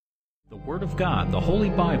Word of God, the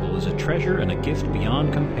Holy Bible, is a treasure and a gift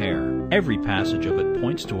beyond compare. Every passage of it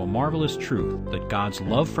points to a marvelous truth that God's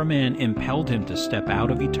love for man impelled him to step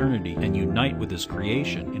out of eternity and unite with his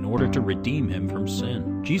creation in order to redeem him from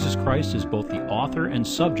sin. Jesus Christ is both the author and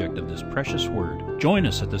subject of this precious Word. Join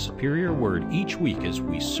us at the Superior Word each week as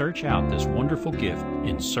we search out this wonderful gift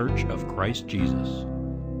in search of Christ Jesus.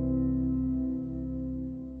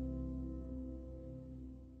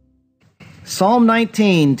 Psalm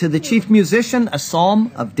 19, to the chief musician, a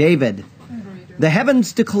psalm of David. The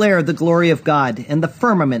heavens declare the glory of God, and the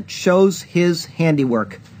firmament shows his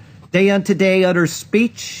handiwork. Day unto day utters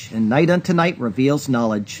speech, and night unto night reveals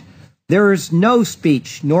knowledge. There is no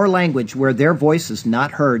speech nor language where their voice is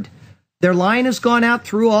not heard. Their line has gone out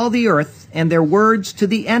through all the earth, and their words to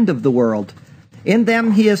the end of the world. In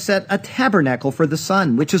them he has set a tabernacle for the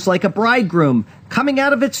sun, which is like a bridegroom coming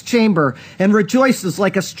out of its chamber, and rejoices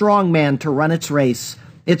like a strong man to run its race.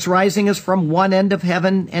 Its rising is from one end of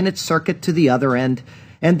heaven, and its circuit to the other end,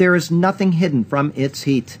 and there is nothing hidden from its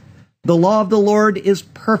heat. The law of the Lord is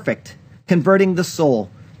perfect, converting the soul.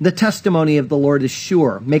 The testimony of the Lord is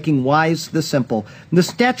sure, making wise the simple. The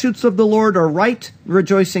statutes of the Lord are right,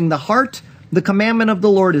 rejoicing the heart. The commandment of the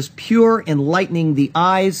Lord is pure, enlightening the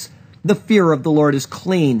eyes. The fear of the Lord is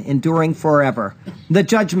clean, enduring forever. The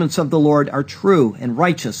judgments of the Lord are true and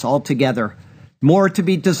righteous altogether. More to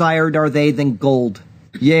be desired are they than gold,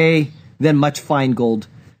 yea, than much fine gold.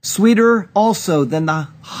 Sweeter also than the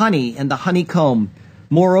honey and the honeycomb.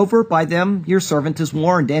 Moreover, by them your servant is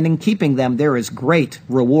warned, and in keeping them there is great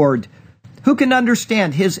reward. Who can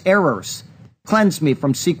understand his errors? Cleanse me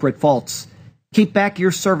from secret faults. Keep back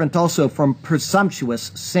your servant also from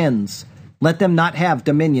presumptuous sins. Let them not have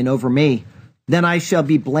dominion over me. Then I shall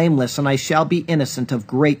be blameless, and I shall be innocent of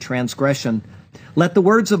great transgression. Let the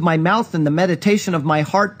words of my mouth and the meditation of my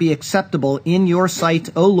heart be acceptable in your sight,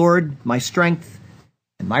 O Lord, my strength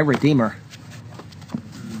and my Redeemer.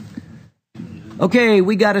 Okay,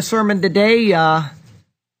 we got a sermon today,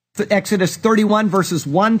 Exodus 31, verses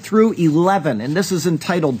 1 through 11, and this is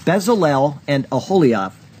entitled Bezalel and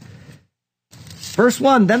Aholiab. Verse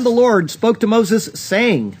 1, Then the Lord spoke to Moses,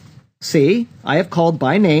 saying, See, I have called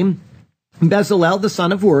by name Bezalel the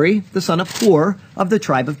son of Uri, the son of Hur, of the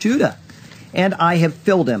tribe of Judah. And I have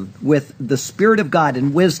filled him with the Spirit of God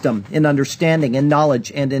in wisdom, in understanding, in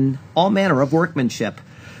knowledge, and in all manner of workmanship,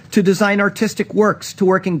 to design artistic works, to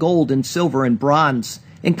work in gold and silver and bronze,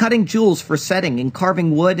 in cutting jewels for setting, in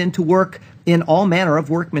carving wood, and to work in all manner of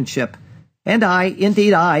workmanship. And I,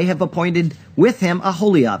 indeed I, have appointed with him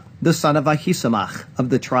Aholiab, the son of Ahisamach, of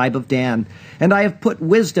the tribe of Dan. And I have put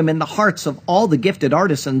wisdom in the hearts of all the gifted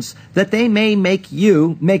artisans, that they may make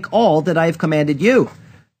all that I have commanded you.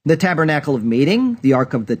 The tabernacle of meeting, the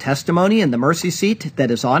ark of the testimony, and the mercy seat that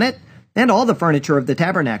is on it, and all the furniture of the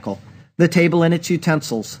tabernacle, the table and its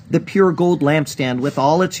utensils, the pure gold lampstand with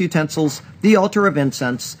all its utensils, the altar of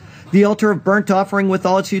incense, the altar of burnt offering with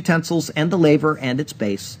all its utensils, and the laver and its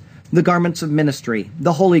base, the garments of ministry,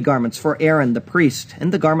 the holy garments for Aaron the priest,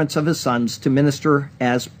 and the garments of his sons to minister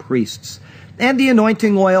as priests, and the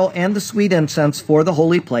anointing oil and the sweet incense for the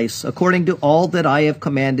holy place, according to all that I have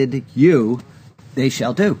commanded you, they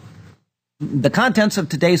shall do. The contents of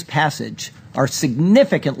today's passage are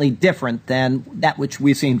significantly different than that which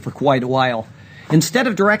we've seen for quite a while. Instead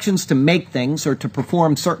of directions to make things or to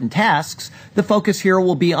perform certain tasks, the focus here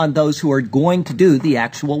will be on those who are going to do the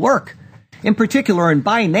actual work. In particular, and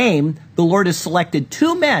by name, the Lord has selected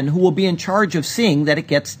two men who will be in charge of seeing that it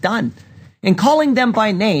gets done. In calling them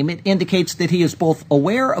by name, it indicates that he is both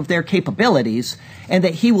aware of their capabilities and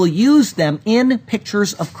that he will use them in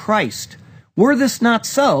pictures of Christ. Were this not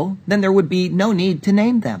so, then there would be no need to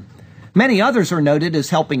name them. Many others are noted as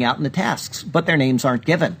helping out in the tasks, but their names aren't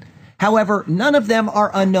given. However, none of them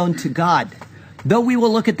are unknown to God. Though we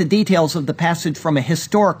will look at the details of the passage from a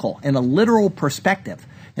historical and a literal perspective,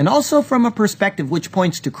 and also from a perspective which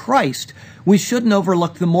points to Christ, we shouldn't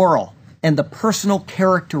overlook the moral and the personal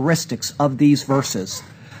characteristics of these verses.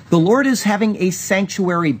 The Lord is having a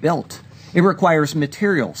sanctuary built. It requires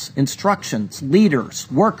materials, instructions, leaders,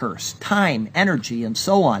 workers, time, energy, and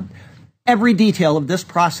so on. Every detail of this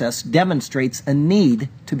process demonstrates a need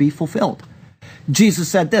to be fulfilled. Jesus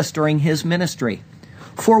said this during his ministry,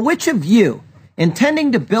 For which of you,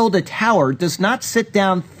 intending to build a tower, does not sit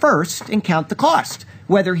down first and count the cost,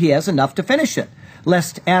 whether he has enough to finish it,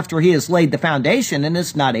 lest after he has laid the foundation and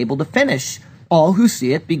is not able to finish, all who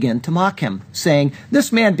see it begin to mock him, saying,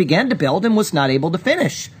 This man began to build and was not able to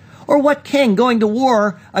finish. Or what king going to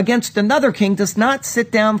war against another king does not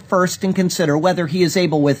sit down first and consider whether he is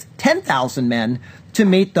able with 10,000 men to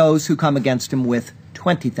meet those who come against him with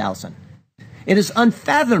 20,000? It is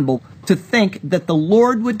unfathomable to think that the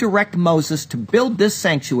Lord would direct Moses to build this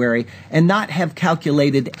sanctuary and not have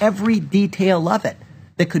calculated every detail of it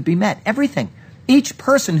that could be met. Everything. Each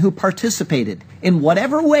person who participated in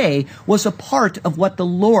whatever way was a part of what the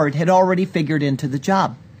Lord had already figured into the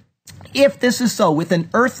job. If this is so with an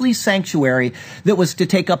earthly sanctuary that was to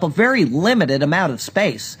take up a very limited amount of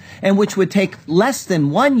space and which would take less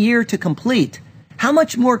than 1 year to complete, how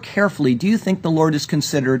much more carefully do you think the Lord has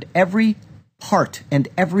considered every part and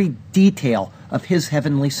every detail of his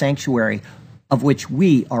heavenly sanctuary, of which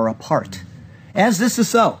we are a part? As this is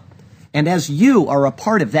so, and as you are a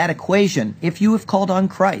part of that equation, if you have called on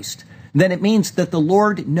Christ, then it means that the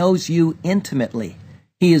Lord knows you intimately.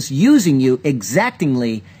 He is using you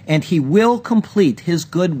exactingly, and he will complete his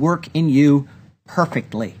good work in you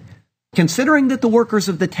perfectly. Considering that the workers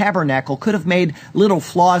of the tabernacle could have made little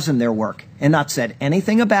flaws in their work and not said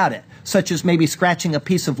anything about it, such as maybe scratching a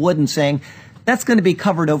piece of wood and saying, "That's going to be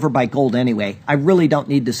covered over by gold anyway. I really don't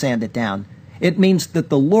need to sand it down." It means that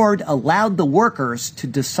the Lord allowed the workers to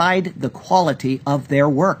decide the quality of their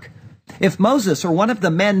work. If Moses or one of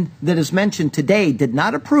the men that is mentioned today did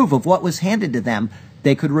not approve of what was handed to them,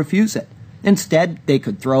 they could refuse it. Instead, they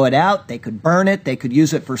could throw it out, they could burn it, they could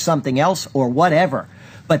use it for something else or whatever.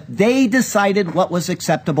 But they decided what was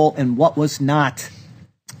acceptable and what was not.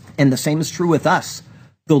 And the same is true with us.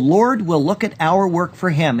 The Lord will look at our work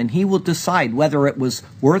for him, and he will decide whether it was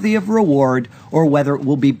worthy of reward or whether it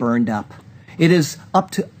will be burned up. It is up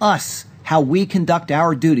to us how we conduct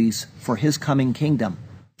our duties for his coming kingdom.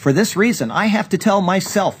 For this reason, I have to tell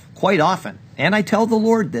myself quite often, and I tell the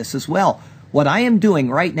Lord this as well, what I am doing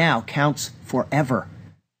right now counts forever.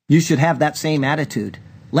 You should have that same attitude.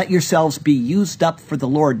 Let yourselves be used up for the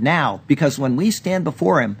Lord now, because when we stand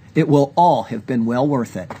before him, it will all have been well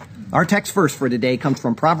worth it. Our text verse for today comes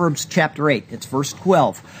from Proverbs chapter 8. It's verse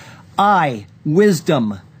 12. I,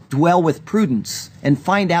 wisdom, dwell with prudence and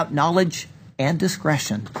find out knowledge and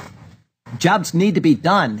discretion. Jobs need to be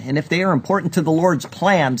done, and if they are important to the Lord's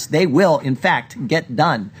plans, they will, in fact, get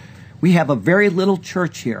done. We have a very little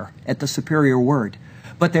church here at the Superior Word,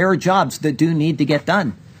 but there are jobs that do need to get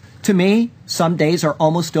done. To me, some days are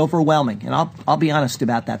almost overwhelming, and I'll be honest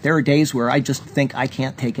about that. There are days where I just think I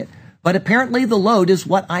can't take it. But apparently the load is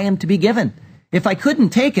what I am to be given. If I couldn't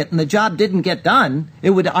take it and the job didn't get done,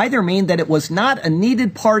 it would either mean that it was not a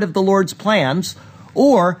needed part of the Lord's plans,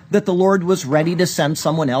 or that the Lord was ready to send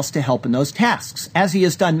someone else to help in those tasks, as he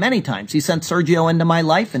has done many times. He sent Sergio into my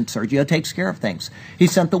life, and Sergio takes care of things. He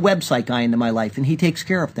sent the website guy into my life, and he takes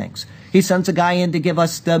care of things. He sends a guy in to give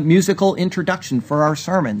us the musical introduction for our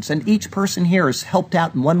sermons, and each person here has helped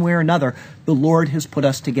out in one way or another. The Lord has put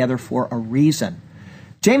us together for a reason.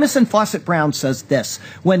 Jamieson Fawcett Brown says this: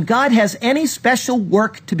 when God has any special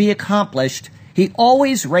work to be accomplished, he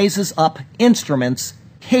always raises up instruments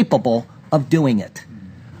capable of doing it.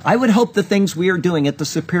 I would hope the things we are doing at the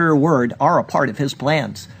Superior Word are a part of his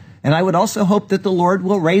plans. And I would also hope that the Lord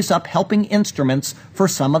will raise up helping instruments for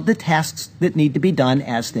some of the tasks that need to be done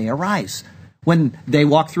as they arise. When they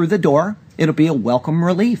walk through the door, it'll be a welcome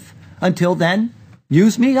relief. Until then,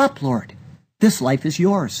 use me up, Lord. This life is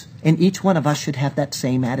yours, and each one of us should have that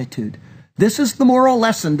same attitude. This is the moral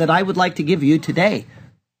lesson that I would like to give you today.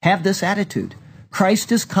 Have this attitude.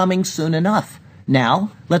 Christ is coming soon enough.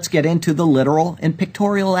 Now, let's get into the literal and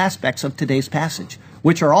pictorial aspects of today's passage,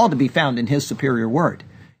 which are all to be found in his Superior Word.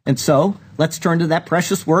 And so, let's turn to that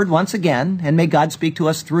precious word once again, and may God speak to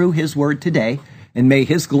us through his word today, and may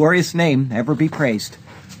his glorious name ever be praised.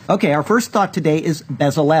 Okay, our first thought today is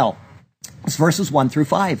Bezalel. It's verses 1 through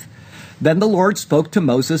 5. Then the Lord spoke to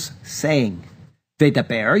Moses, saying,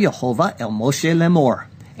 Vedaber Yehovah el Moshe lemor.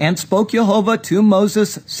 And spoke Yehovah to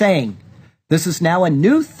Moses, saying, this is now a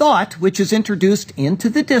new thought which is introduced into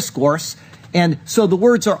the discourse, and so the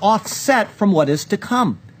words are offset from what is to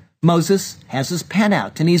come. Moses has his pen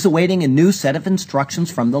out, and he's awaiting a new set of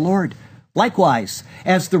instructions from the Lord. Likewise,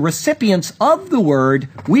 as the recipients of the word,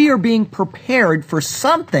 we are being prepared for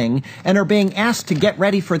something and are being asked to get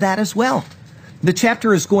ready for that as well. The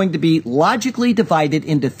chapter is going to be logically divided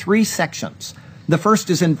into 3 sections. The first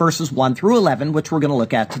is in verses 1 through 11, which we're going to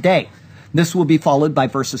look at today. This will be followed by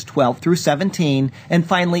verses 12 through 17, and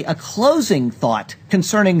finally a closing thought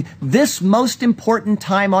concerning this most important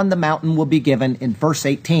time on the mountain will be given in verse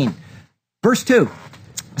 18. Verse 2,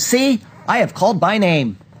 see, I have called by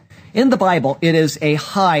name. In the Bible, it is a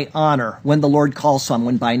high honor when the Lord calls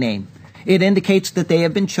someone by name. It indicates that they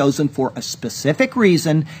have been chosen for a specific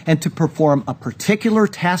reason and to perform a particular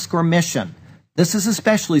task or mission. This is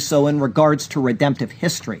especially so in regards to redemptive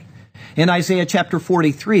history. In Isaiah chapter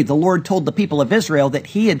 43, the Lord told the people of Israel that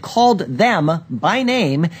he had called them by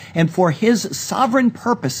name and for his sovereign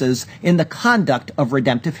purposes in the conduct of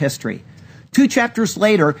redemptive history. 2 chapters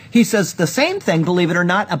later, he says the same thing, believe it or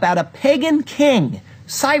not, about a pagan king,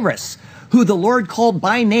 Cyrus, who the Lord called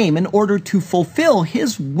by name in order to fulfill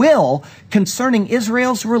his will concerning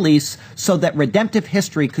Israel's release so that redemptive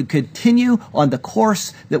history could continue on the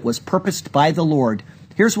course that was purposed by the Lord.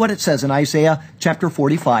 Here's what it says in Isaiah chapter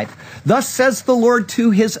 45. Thus says the Lord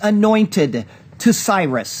to his anointed, to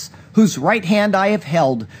Cyrus, whose right hand I have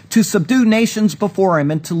held, to subdue nations before him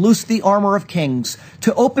and to loose the armor of kings,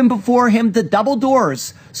 to open before him the double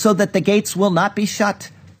doors so that the gates will not be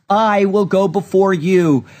shut. I will go before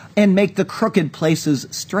you and make the crooked places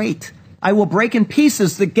straight. I will break in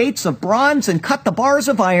pieces the gates of bronze and cut the bars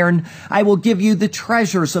of iron. I will give you the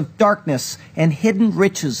treasures of darkness and hidden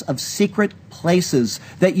riches of secret places,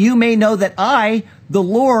 that you may know that I, the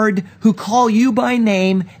Lord, who call you by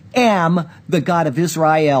name, am the God of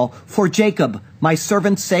Israel. For Jacob, my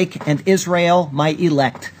servant's sake, and Israel, my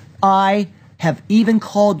elect. I have even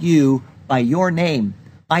called you by your name.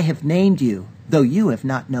 I have named you, though you have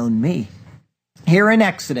not known me. Here in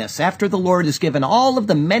Exodus, after the Lord has given all of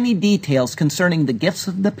the many details concerning the gifts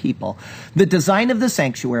of the people, the design of the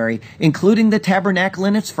sanctuary, including the tabernacle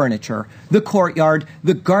and its furniture, the courtyard,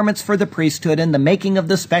 the garments for the priesthood, and the making of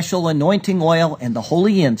the special anointing oil and the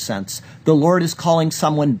holy incense, the Lord is calling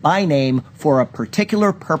someone by name for a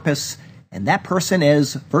particular purpose, and that person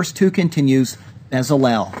is, verse 2 continues,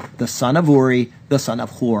 Bezalel, the son of Uri, the son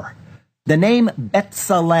of Hur. The name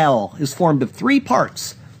Bezalel is formed of 3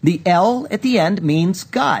 parts. The L at the end means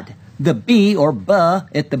God. The B or B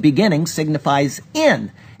at the beginning signifies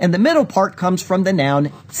in. And the middle part comes from the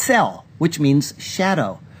noun tsel, which means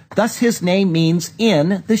shadow. Thus his name means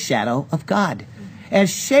in the shadow of God. As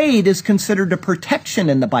shade is considered a protection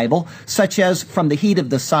in the Bible, such as from the heat of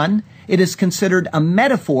the sun, it is considered a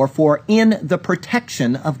metaphor for in the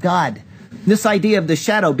protection of God. This idea of the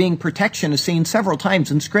shadow being protection is seen several times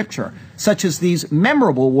in Scripture, such as these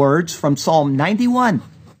memorable words from Psalm 91.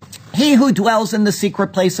 He who dwells in the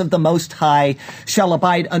secret place of the Most High shall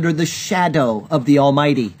abide under the shadow of the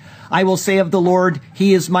Almighty. I will say of the Lord,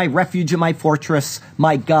 he is my refuge and my fortress,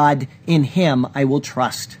 my God, in him I will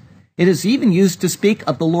trust. It is even used to speak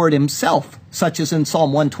of the Lord himself, such as in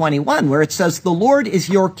Psalm 121, where it says, the Lord is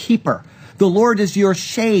your keeper. The Lord is your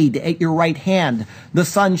shade at your right hand. The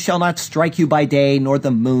sun shall not strike you by day, nor the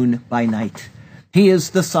moon by night. He is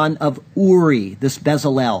the son of Uri, this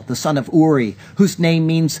Bezalel, the son of Uri, whose name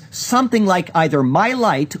means something like either my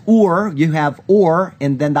light, or you have or,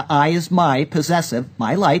 and then the I is my, possessive,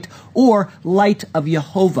 my light, or light of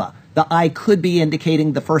Jehovah. The I could be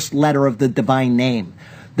indicating the first letter of the divine name.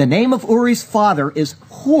 The name of Uri's father is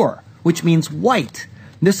Hur, which means white.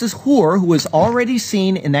 This is Hur, who is already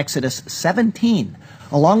seen in Exodus 17.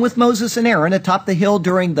 Along with Moses and Aaron atop the hill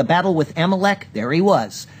during the battle with Amalek, there he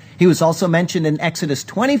was. He was also mentioned in Exodus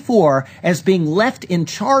 24 as being left in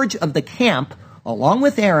charge of the camp, along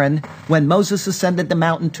with Aaron, when Moses ascended the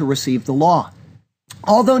mountain to receive the law.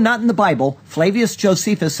 Although not in the Bible, Flavius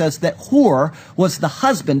Josephus says that Hur was the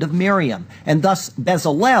husband of Miriam, and thus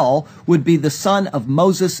Bezalel would be the son of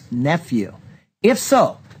Moses' nephew. If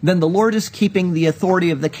so, then the Lord is keeping the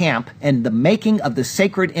authority of the camp and the making of the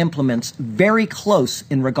sacred implements very close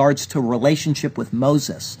in regards to relationship with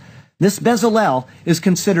Moses. This Bezalel is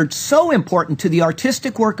considered so important to the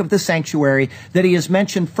artistic work of the sanctuary that he is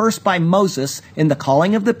mentioned first by Moses in the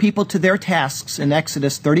calling of the people to their tasks in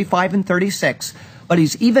Exodus 35 and 36, but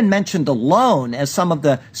he's even mentioned alone as some of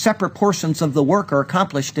the separate portions of the work are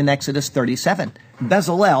accomplished in Exodus 37.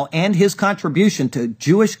 Bezalel and his contribution to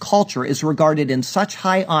Jewish culture is regarded in such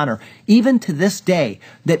high honor, even to this day,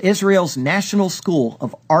 that Israel's National School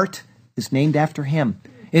of Art is named after him.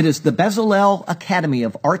 It is the Bezalel Academy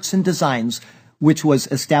of Arts and Designs, which was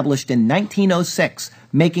established in 1906,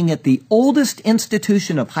 making it the oldest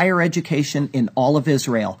institution of higher education in all of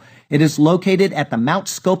Israel. It is located at the Mount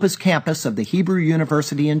Scopus campus of the Hebrew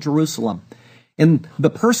University in Jerusalem. In the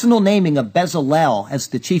personal naming of Bezalel as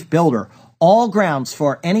the chief builder, all grounds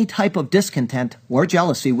for any type of discontent or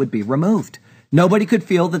jealousy would be removed. Nobody could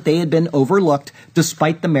feel that they had been overlooked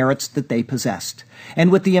despite the merits that they possessed. And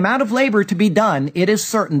with the amount of labor to be done, it is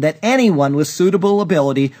certain that anyone with suitable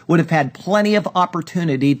ability would have had plenty of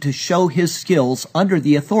opportunity to show his skills under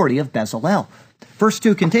the authority of Bezalel. Verse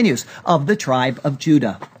 2 continues, of the tribe of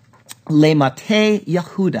Judah. Le Mateh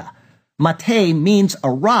Yehuda. Mateh means a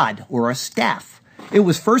rod or a staff. It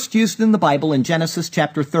was first used in the Bible in Genesis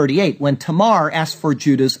chapter 38 when Tamar asked for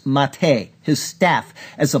Judah's mateh, his staff,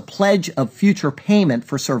 as a pledge of future payment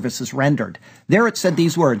for services rendered. There it said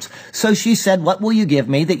these words, "So she said, 'What will you give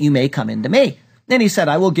me that you may come into me?' Then he said,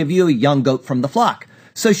 'I will give you a young goat from the flock.'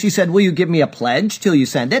 So she said, 'Will you give me a pledge till you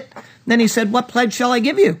send it?' Then he said, 'What pledge shall I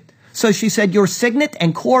give you?' So she said, 'Your signet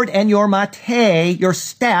and cord and your mateh, your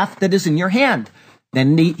staff that is in your hand.'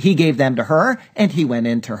 Then he gave them to her, and he went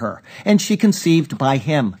in to her, and she conceived by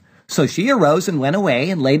him. So she arose and went away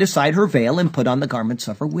and laid aside her veil and put on the garments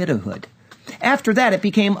of her widowhood." After that, it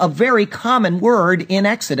became a very common word in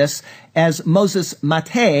Exodus as Moses'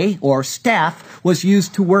 mateh, or staff, was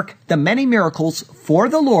used to work the many miracles for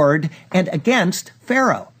the Lord and against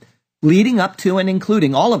Pharaoh, leading up to and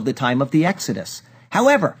including all of the time of the Exodus.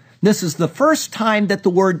 However, this is the first time that the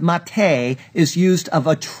word mateh is used of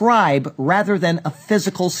a tribe rather than a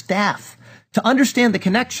physical staff. To understand the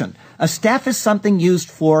connection, a staff is something used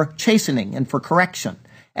for chastening and for correction,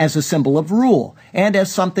 as a symbol of rule, and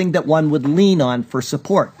as something that one would lean on for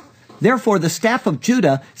support. Therefore, the staff of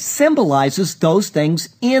Judah symbolizes those things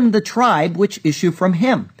in the tribe which issue from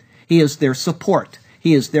him. He is their support.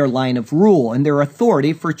 He is their line of rule and their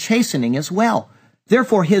authority for chastening as well.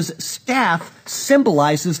 Therefore, his staff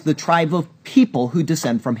symbolizes the tribe of people who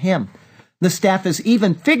descend from him. The staff is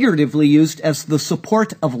even figuratively used as the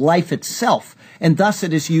support of life itself, and thus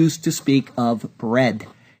it is used to speak of bread.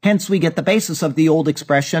 Hence, we get the basis of the old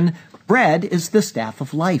expression, bread is the staff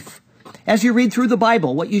of life. As you read through the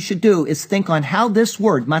Bible, what you should do is think on how this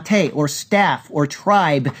word, mateh, or staff, or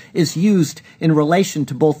tribe, is used in relation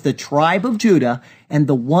to both the tribe of Judah and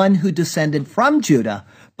the one who descended from Judah,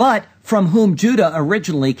 but from whom Judah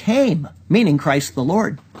originally came, meaning Christ the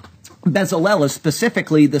Lord. Bezalel is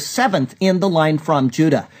specifically the seventh in the line from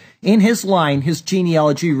Judah. In his line, his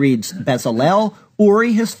genealogy reads Bezalel,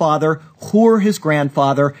 Uri his father, Hur his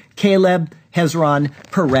grandfather, Caleb, Hezron,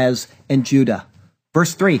 Perez, and Judah.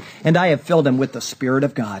 Verse 3, "And I have filled him with the Spirit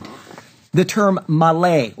of God." The term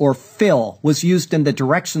maleh, or fill, was used in the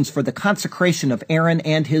directions for the consecration of Aaron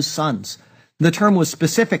and his sons. The term was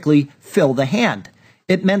specifically fill the hand.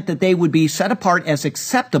 It meant that they would be set apart as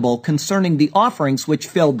acceptable concerning the offerings which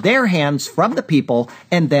filled their hands from the people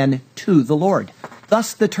and then to the Lord.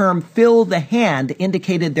 Thus, the term fill the hand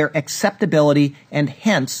indicated their acceptability and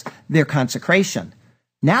hence their consecration.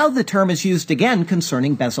 Now the term is used again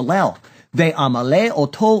concerning Bezalel. Ve'amaleh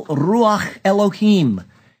oto ruach Elohim.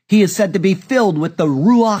 He is said to be filled with the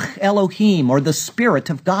ruach Elohim, or the Spirit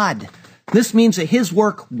of God. This means that his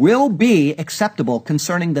work will be acceptable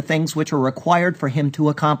concerning the things which are required for him to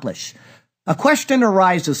accomplish. A question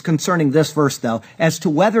arises concerning this verse, though, as to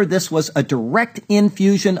whether this was a direct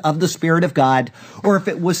infusion of the Spirit of God, or if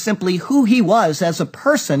it was simply who he was as a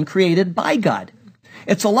person created by God.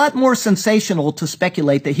 It's a lot more sensational to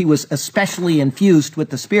speculate that he was especially infused with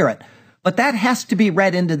the Spirit, but that has to be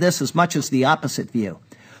read into this as much as the opposite view.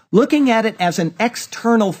 Looking at it as an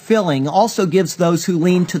external filling also gives those who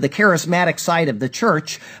lean to the charismatic side of the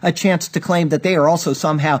church a chance to claim that they are also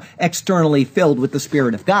somehow externally filled with the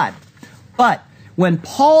Spirit of God. But when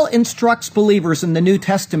Paul instructs believers in the New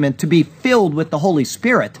Testament to be filled with the Holy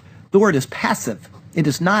Spirit, the word is passive. It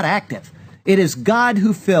is not active. It is God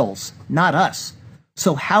who fills, not us.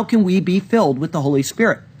 So how can we be filled with the Holy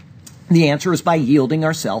Spirit? The answer is by yielding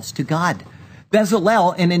ourselves to God.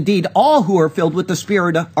 Bezalel, and indeed all who are filled with the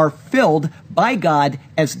Spirit, are filled by God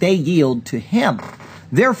as they yield to him.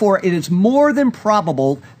 Therefore, it is more than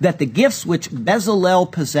probable that the gifts which Bezalel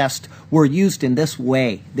possessed were used in this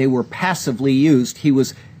way. They were passively used. He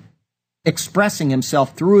was expressing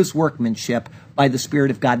himself through his workmanship by the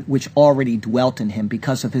Spirit of God, which already dwelt in him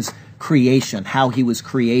because of his creation, how he was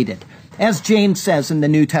created. As James says in the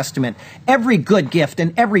New Testament, every good gift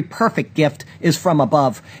and every perfect gift is from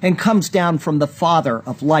above and comes down from the Father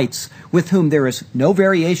of lights, with whom there is no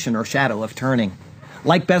variation or shadow of turning.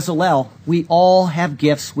 Like Bezalel, we all have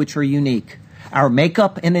gifts which are unique. Our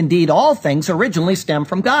makeup and indeed all things originally stem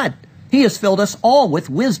from God. He has filled us all with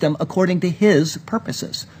wisdom according to his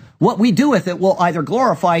purposes. What we do with it will either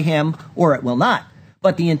glorify him or it will not.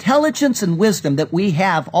 But the intelligence and wisdom that we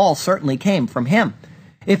have all certainly came from him.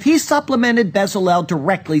 If he supplemented Bezalel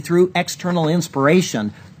directly through external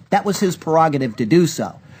inspiration, that was his prerogative to do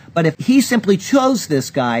so. But if he simply chose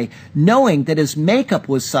this guy, knowing that his makeup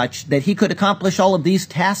was such that he could accomplish all of these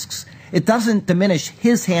tasks, it doesn't diminish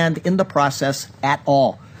his hand in the process at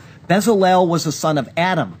all. Bezalel was a son of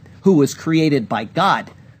Adam, who was created by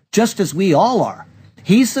God, just as we all are.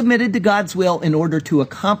 He submitted to God's will in order to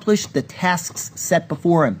accomplish the tasks set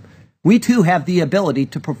before him. We too have the ability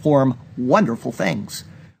to perform wonderful things.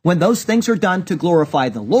 When those things are done to glorify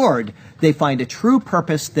the Lord, they find a true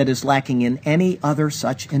purpose that is lacking in any other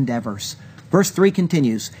such endeavors. Verse 3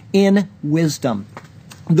 continues, in wisdom.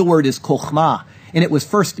 The word is chokhmah, and it was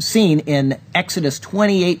first seen in Exodus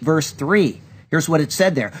 28, verse 3. Here's what it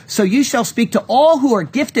said there. So you shall speak to all who are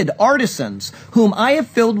gifted artisans, whom I have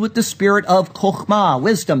filled with the spirit of chokhmah,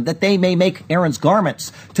 wisdom, that they may make Aaron's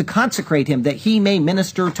garments, to consecrate him, that he may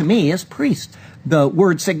minister to me as priest. The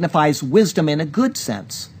word signifies wisdom in a good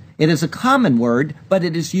sense. It is a common word, but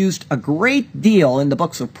it is used a great deal in the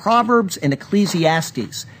books of Proverbs and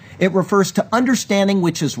Ecclesiastes. It refers to understanding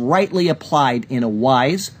which is rightly applied in a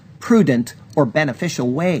wise, prudent, or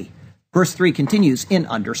beneficial way. Verse 3 continues, in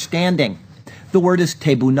understanding. The word is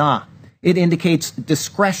tebunah. It indicates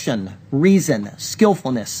discretion, reason,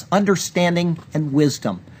 skillfulness, understanding, and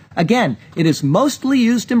wisdom. Again, it is mostly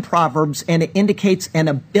used in Proverbs, and it indicates an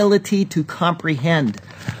ability to comprehend.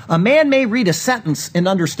 A man may read a sentence and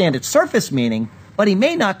understand its surface meaning, but he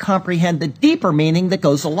may not comprehend the deeper meaning that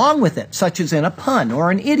goes along with it, such as in a pun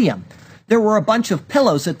or an idiom. There were a bunch of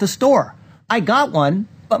pillows at the store. I got one,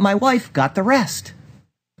 but my wife got the rest.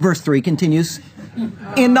 Verse 3 continues,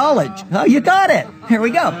 in knowledge. Oh, you got it. Here we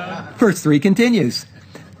go. Verse 3 continues.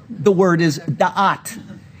 The word is da'at.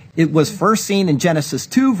 It was first seen in Genesis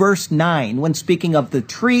 2, verse 9, when speaking of the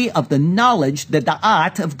tree of the knowledge, the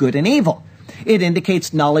da'at of good and evil. It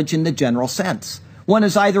indicates knowledge in the general sense. One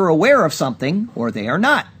is either aware of something or they are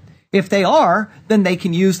not. If they are, then they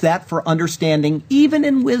can use that for understanding, even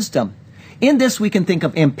in wisdom. In this, we can think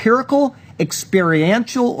of empirical,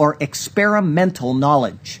 experiential, or experimental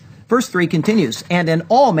knowledge. Verse 3 continues, and in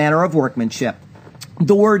all manner of workmanship.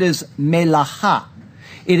 The word is melacha.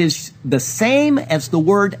 It is the same as the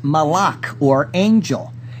word malak, or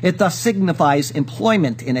angel. It thus signifies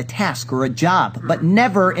employment in a task or a job, but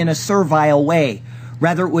never in a servile way.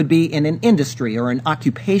 Rather, it would be in an industry or an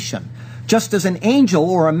occupation. Just as an angel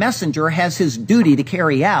or a messenger has his duty to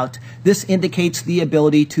carry out, this indicates the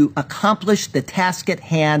ability to accomplish the task at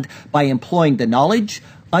hand by employing the knowledge,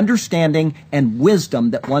 understanding, and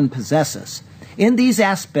wisdom that one possesses. In these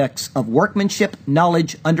aspects of workmanship,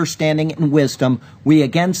 knowledge, understanding, and wisdom, we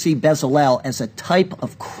again see Bezalel as a type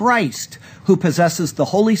of Christ who possesses the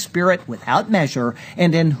Holy Spirit without measure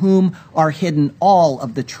and in whom are hidden all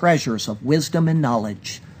of the treasures of wisdom and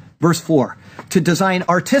knowledge. Verse 4, to design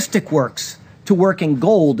artistic works, to work in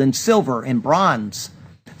gold and silver and bronze.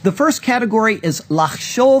 The first category is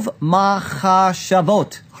lachshov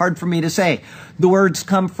machashavot. Hard for me to say. The words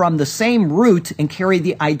come from the same root and carry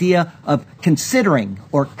the idea of considering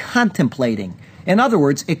or contemplating. In other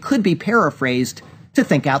words, it could be paraphrased to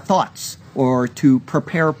think out thoughts, or to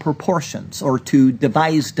prepare proportions, or to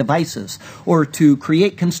devise devices, or to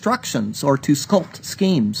create constructions, or to sculpt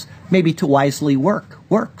schemes, maybe to wisely work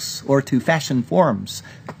works, or to fashion forms,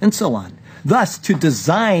 and so on. Thus, to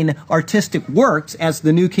design artistic works, as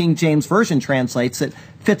the New King James Version translates it,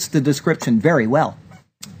 fits the description very well.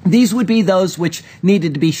 These would be those which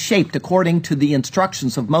needed to be shaped according to the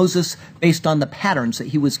instructions of Moses based on the patterns that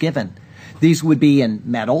he was given. These would be in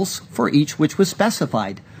metals for each which was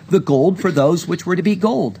specified, the gold for those which were to be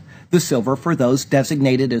gold, the silver for those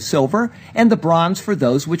designated as silver, and the bronze for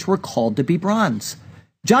those which were called to be bronze.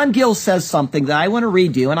 John Gill says something that I want to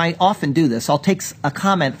read you, and I often do this. I'll take a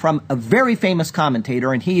comment from a very famous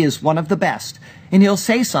commentator, and he is one of the best, and he'll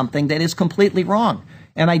say something that is completely wrong.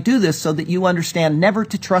 And I do this so that you understand never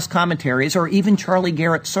to trust commentaries or even Charlie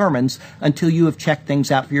Garrett's sermons until you have checked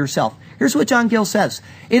things out for yourself. Here's what John Gill says.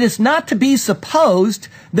 It is not to be supposed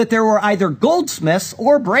that there were either goldsmiths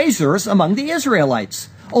or braziers among the Israelites,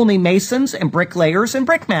 only masons and bricklayers and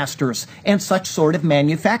brickmasters and such sort of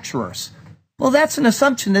manufacturers. Well, that's an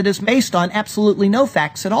assumption that is based on absolutely no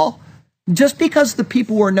facts at all. Just because the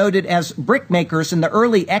people were noted as brickmakers in the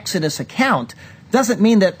early Exodus account doesn't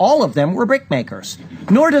mean that all of them were brickmakers.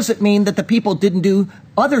 Nor does it mean that the people didn't do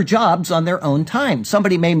other jobs on their own time.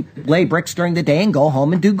 Somebody may lay bricks during the day and go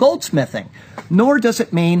home and do goldsmithing. Nor does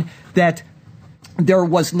it mean that there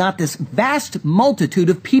was not this vast multitude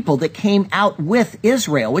of people that came out with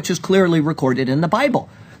Israel, which is clearly recorded in the Bible.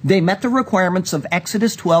 They met the requirements of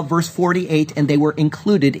Exodus 12, verse 48, and they were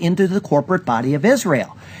included into the corporate body of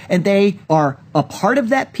Israel. And they are a part of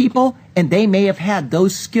that people, and they may have had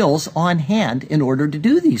those skills on hand in order to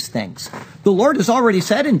do these things. The Lord has already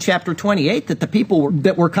said in chapter 28 that the people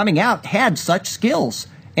that were coming out had such skills.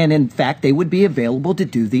 And in fact, they would be available to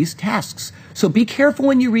do these tasks. So be careful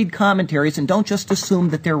when you read commentaries and don't just assume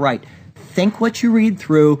that they're right. Think what you read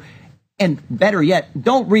through And better yet,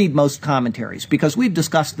 don't read most commentaries, because we've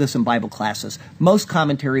discussed this in Bible classes. Most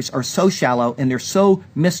commentaries are so shallow and they're so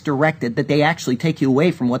misdirected that they actually take you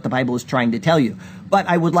away from what the Bible is trying to tell you. But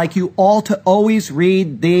I would like you all to always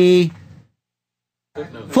read the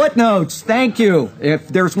footnotes. Thank you. If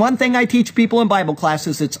there's one thing I teach people in Bible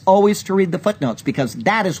classes, it's always to read the footnotes, because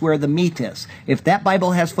that is where the meat is. If that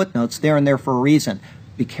Bible has footnotes, they're in there for a reason.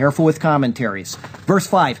 Be careful with commentaries. Verse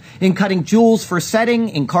 5, in cutting jewels for setting,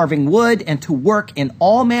 in carving wood, and to work in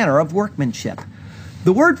all manner of workmanship.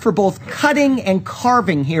 The word for both cutting and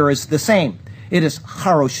carving here is the same. It is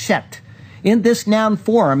haroshet. In this noun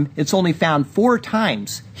form, it's only found 4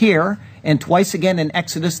 times here and twice again in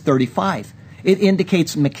Exodus 35. It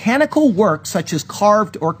indicates mechanical work such as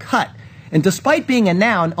carved or cut. And despite being a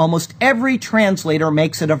noun, almost every translator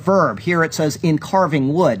makes it a verb. Here it says in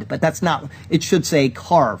carving wood, but that's not, it should say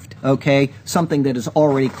carved, okay? Something that is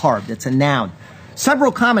already carved. It's a noun.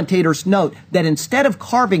 Several commentators note that instead of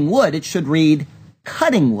carving wood, it should read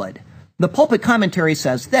cutting wood. The Pulpit Commentary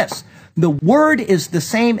says this: the word is the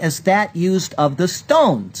same as that used of the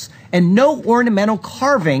stones, and no ornamental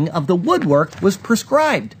carving of the woodwork was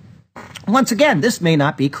prescribed. Once again, this may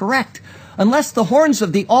not be correct. Unless the horns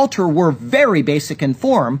of the altar were very basic in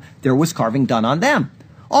form, there was carving done on them.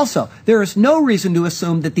 Also, there is no reason to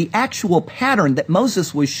assume that the actual pattern that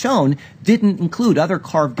Moses was shown didn't include other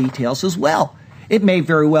carved details as well. It may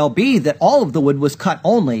very well be that all of the wood was cut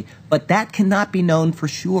only, but that cannot be known for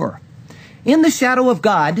sure. In the shadow of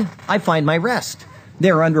God, I find my rest.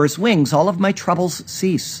 There under his wings, all of my troubles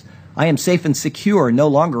cease. I am safe and secure, no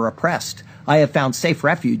longer oppressed. I have found safe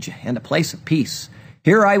refuge and a place of peace.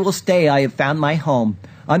 Here I will stay, I have found my home,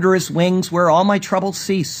 under his wings where all my troubles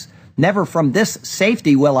cease. Never from this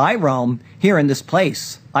safety will I roam. Here in this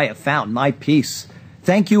place I have found my peace.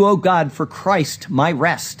 Thank you, O God, for Christ, my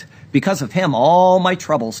rest. Because of him all my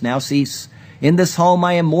troubles now cease. In this home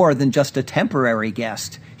I am more than just a temporary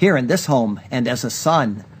guest. Here in this home and as a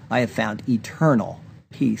son, I have found eternal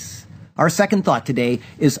peace. Our second thought today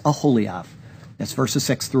is Aholiab. That's verses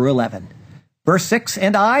 6 through 11. Verse 6,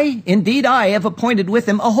 and I, indeed I, have appointed with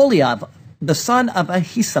him Aholiab, the son of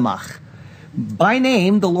Ahisamach. By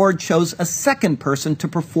name, the Lord chose a second person to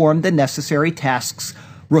perform the necessary tasks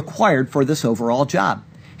required for this overall job.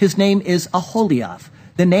 His name is Aholiab.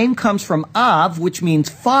 The name comes from Av, which means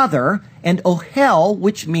father, and Ohel,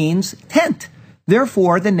 which means tent.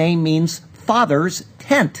 Therefore, the name means father's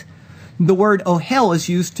tent. The word ohel is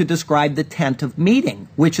used to describe the tent of meeting,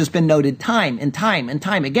 which has been noted time and time and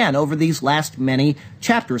time again over these last many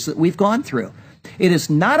chapters that we've gone through. It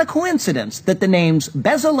is not a coincidence that the names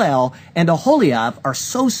Bezalel and Aholiab are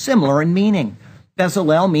so similar in meaning.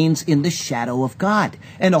 Bezalel means in the shadow of God,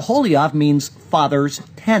 and Aholiab means father's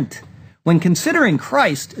tent. When considering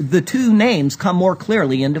Christ, the two names come more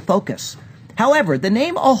clearly into focus. However, the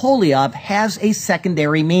name Aholiab has a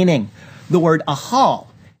secondary meaning. The word ahal,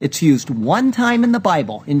 it's used one time in the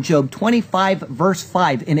Bible, in Job 25, verse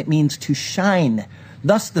 5, and it means to shine.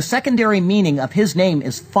 Thus, the secondary meaning of his name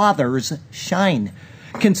is father's shine.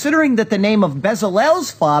 Considering that the name of Bezalel's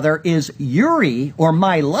father is Uri, or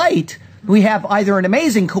my light, we have either an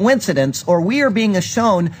amazing coincidence or we are being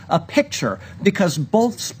shown a picture, because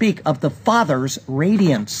both speak of the father's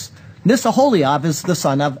radiance. This Aholiab is the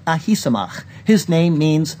son of Ahisamach. His name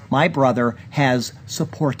means my brother has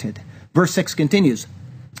supported. Verse 6 continues,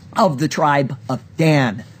 of the tribe of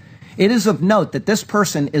Dan. It is of note that this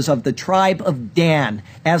person is of the tribe of Dan,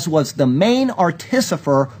 as was the main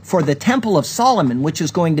artificer for the Temple of Solomon, which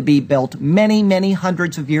is going to be built many, many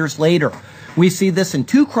hundreds of years later. We see this in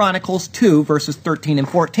 2 Chronicles 2, verses 13 and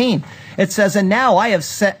 14. It says, and now I have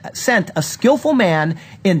sent a skillful man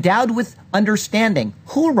endowed with understanding,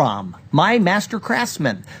 Huram, my master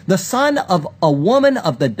craftsman, the son of a woman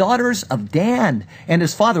of the daughters of Dan. And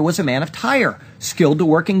his father was a man of Tyre, skilled to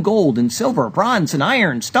work in gold and silver, bronze and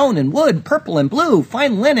iron, stone and wood, purple and blue,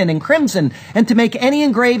 fine linen and crimson, and to make any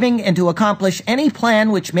engraving and to accomplish any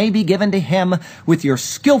plan which may be given to him with your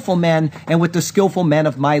skillful men and with the skillful men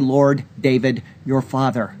of my Lord David, your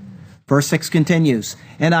father. Verse 6 continues,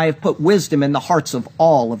 and I have put wisdom in the hearts of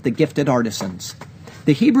all of the gifted artisans.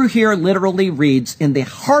 The Hebrew here literally reads, in the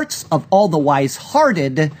hearts of all the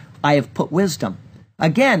wise-hearted, I have put wisdom.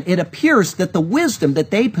 Again, it appears that the wisdom that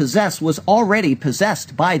they possess was already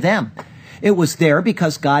possessed by them. It was there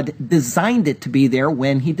because God designed it to be there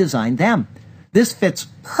when he designed them. This fits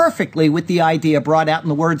perfectly with the idea brought out in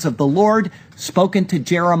the words of the Lord spoken to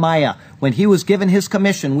Jeremiah. When he was given his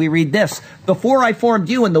commission, we read this, before I formed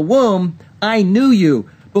you in the womb, I knew you.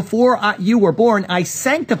 Before you were born, I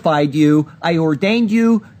sanctified you. I ordained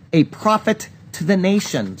you a prophet to the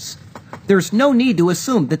nations. There's no need to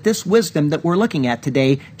assume that this wisdom that we're looking at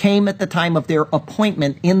today came at the time of their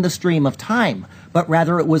appointment in the stream of time, but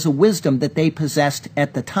rather it was a wisdom that they possessed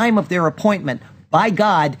at the time of their appointment by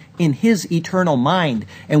God in his eternal mind,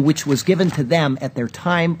 and which was given to them at their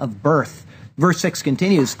time of birth. Verse 6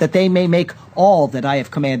 continues, that they may make all that I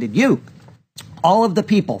have commanded you. All of the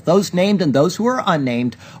people, those named and those who are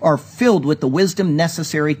unnamed, are filled with the wisdom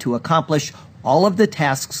necessary to accomplish all of the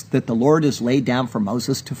tasks that the Lord has laid down for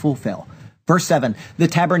Moses to fulfill. Verse 7, the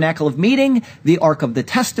tabernacle of meeting, the ark of the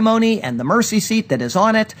testimony, and the mercy seat that is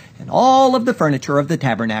on it, and all of the furniture of the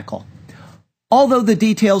tabernacle. Although the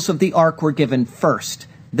details of the ark were given first,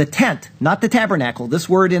 the tent, not the tabernacle, this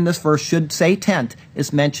word in this verse should say tent,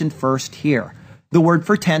 is mentioned first here. The word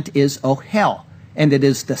for tent is ohel, and it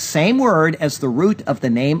is the same word as the root of the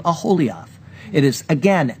name Aholiav. It is,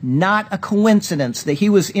 again, not a coincidence that he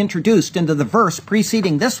was introduced into the verse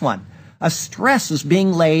preceding this one. A stress is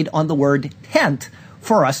being laid on the word tent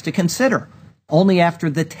for us to consider. Only after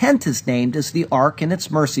the tent is named is the ark and its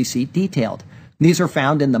mercy seat detailed. These are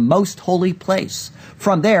found in the most holy place.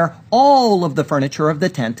 From there, all of the furniture of the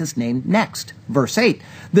tent is named next. Verse 8,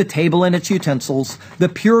 the table and its utensils, the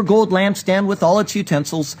pure gold lampstand with all its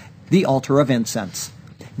utensils, the altar of incense.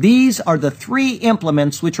 These are the three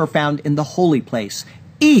implements which are found in the holy place,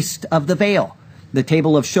 east of the veil. The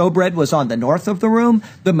table of showbread was on the north of the room,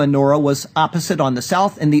 the menorah was opposite on the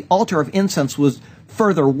south, and the altar of incense was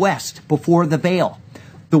further west before the veil.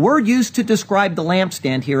 The word used to describe the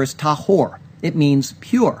lampstand here is tahor. It means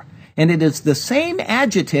pure, and it is the same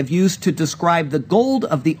adjective used to describe the gold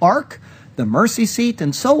of the ark, the mercy seat,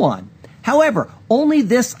 and so on. However, only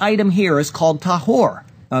this item here is called tahor,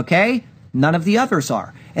 okay? None of the others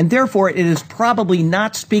are, and therefore it is probably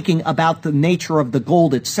not speaking about the nature of the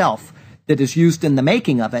gold itself that is used in the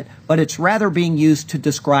making of it, but it's rather being used to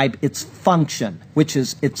describe its function, which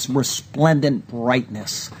is its resplendent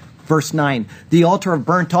brightness. Verse 9, the altar of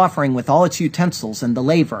burnt offering with all its utensils and the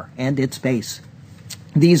laver and its base.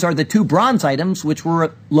 These are the two bronze items which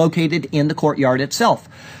were located in the courtyard itself.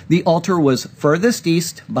 The altar was furthest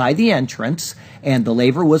east by the entrance, and the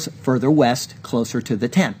laver was further west, closer to the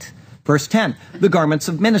tent. Verse 10, the garments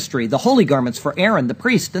of ministry, the holy garments for Aaron the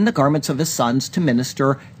priest, and the garments of his sons to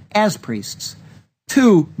minister as priests.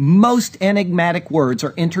 Two most enigmatic words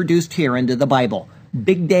are introduced here into the Bible.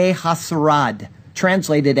 Bigdei Hasarad,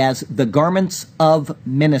 translated as the garments of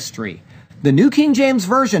ministry. The New King James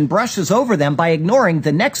Version brushes over them by ignoring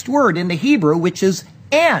the next word in the Hebrew, which is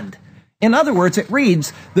and. In other words, it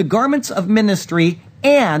reads, the garments of ministry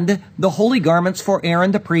and the holy garments for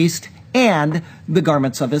Aaron the priest and the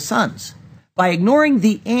garments of his sons. By ignoring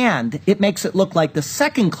the and, it makes it look like the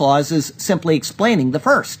second clause is simply explaining the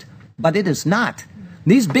first, but it is not.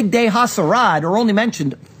 These Bigdei Hasarad are only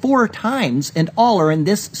mentioned 4 times, and all are in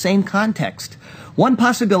this same context. One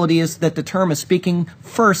possibility is that the term is speaking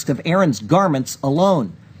first of Aaron's garments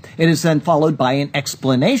alone. It is then followed by an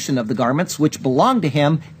explanation of the garments which belong to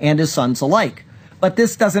him and his sons alike. But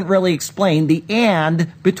this doesn't really explain the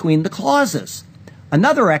and between the clauses.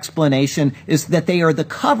 Another explanation is that they are the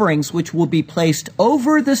coverings which will be placed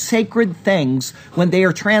over the sacred things when they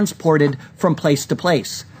are transported from place to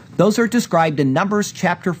place. Those are described in Numbers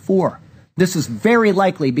chapter 4. This is very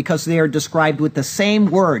likely because they are described with the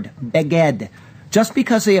same word, beged. Just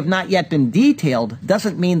because they have not yet been detailed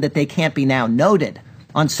doesn't mean that they can't be now noted.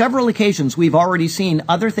 On several occasions, we've already seen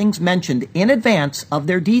other things mentioned in advance of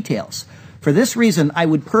their details. For this reason, I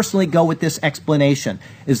would personally go with this explanation,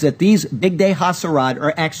 is that these Bigdei Hasarad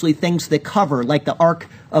are actually things that cover, like the Ark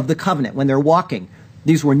of the Covenant when they're walking.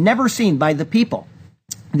 These were never seen by the people.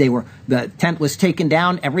 The tent was taken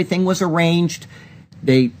down, everything was arranged.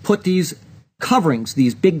 They put these coverings,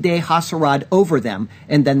 these Bigdei Hasarad, over them,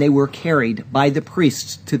 and then they were carried by the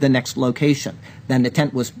priests to the next location. Then the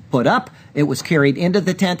tent was put up, it was carried into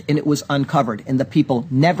the tent, and it was uncovered. And the people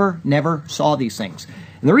never saw these things.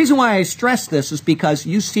 And the reason why I stress this is because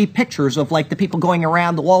you see pictures of like the people going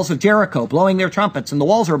around the walls of Jericho, blowing their trumpets, and the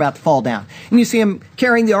walls are about to fall down. And you see them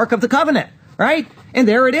carrying the Ark of the Covenant, right? And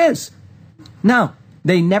there it is. No.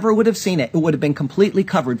 They never would have seen it. It would have been completely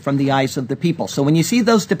covered from the eyes of the people. So when you see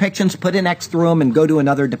those depictions, put an X through them and go to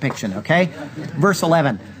another depiction, okay? Verse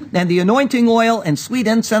 11, and the anointing oil and sweet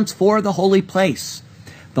incense for the holy place.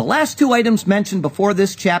 The last 2 items mentioned before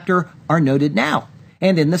this chapter are noted now,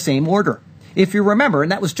 and in the same order. If you remember,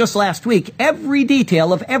 and that was just last week, every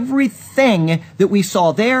detail of everything that we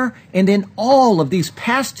saw there and in all of these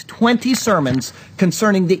past 20 sermons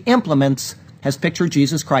concerning the implements has pictured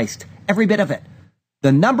Jesus Christ. Every bit of it.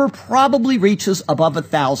 The number probably reaches above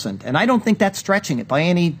 1,000, and I don't think that's stretching it by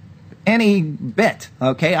any any bit,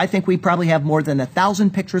 okay? I think we probably have more than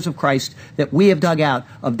 1,000 pictures of Christ that we have dug out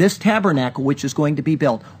of this tabernacle which is going to be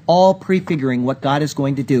built, all prefiguring what God is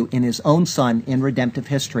going to do in his own Son in redemptive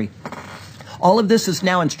history. All of this is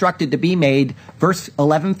now instructed to be made. Verse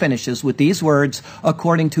 11 finishes with these words,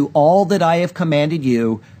 according to all that I have commanded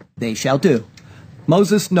you, they shall do.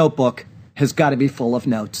 Moses' notebook has got to be full of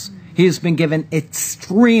notes. He has been given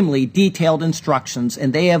extremely detailed instructions,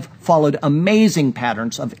 and they have followed amazing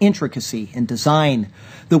patterns of intricacy and design.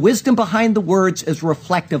 The wisdom behind the words is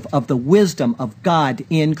reflective of the wisdom of God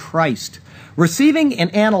in Christ. Receiving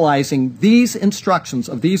and analyzing these instructions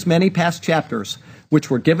of these many past chapters, which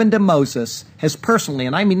were given to Moses, has personally,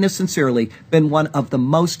 and I mean this sincerely, been one of the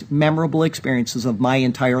most memorable experiences of my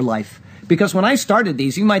entire life. Because when I started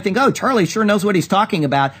these, you might think, oh, Charlie sure knows what he's talking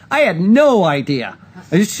about. I had no idea.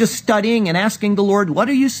 I was just studying and asking the Lord, what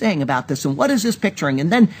are you saying about this? And what is this picturing? And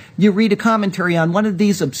then you read a commentary on one of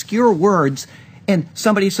these obscure words, and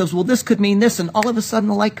somebody says, well, this could mean this. And all of a sudden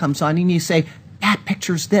the light comes on, and you say, that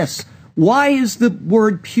pictures this. Why is the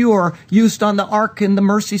word pure used on the ark and the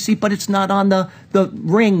mercy seat, but it's not on the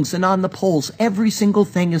rings and on the poles? Every single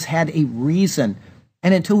thing has had a reason.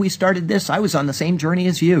 And until we started this, I was on the same journey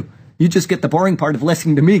as you. You just get the boring part of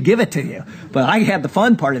listening to me give it to you. But I had the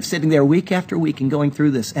fun part of sitting there week after week and going through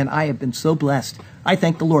this, and I have been so blessed. I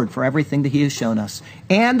thank the Lord for everything that he has shown us.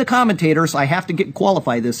 And the commentators, I have to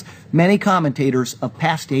qualify this, many commentators of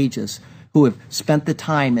past ages who have spent the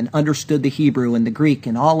time and understood the Hebrew and the Greek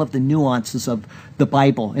and all of the nuances of the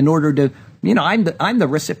Bible in order to, I'm the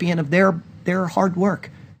recipient of their hard work.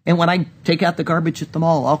 And when I take out the garbage at the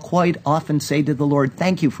mall, I'll quite often say to the Lord,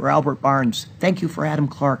 thank you for Albert Barnes. Thank you for Adam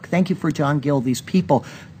Clark. Thank you for John Gill, these people,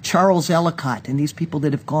 Charles Ellicott, and these people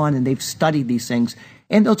that have gone and they've studied these things.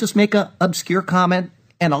 And they'll just make an obscure comment,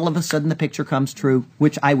 and all of a sudden the picture comes true,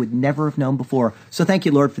 which I would never have known before. So thank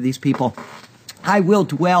you, Lord, for these people. I will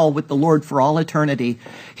dwell with the Lord for all eternity.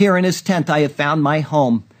 Here in his tent I have found my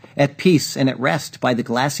home, at peace and at rest by the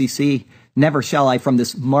glassy sea. Never shall I from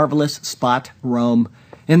this marvelous spot roam.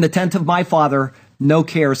 In the tent of my Father, no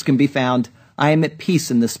cares can be found. I am at peace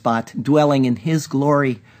in this spot, dwelling in his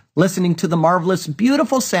glory, listening to the marvelous,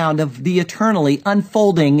 beautiful sound of the eternally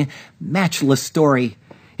unfolding, matchless story.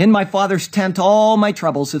 In my Father's tent, all my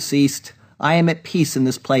troubles have ceased. I am at peace in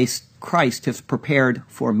this place Christ has prepared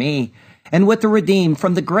for me. And with the redeemed,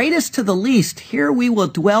 from the greatest to the least, here we will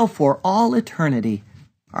dwell for all eternity.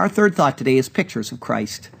 Our third thought today is pictures of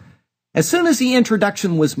Christ. As soon as the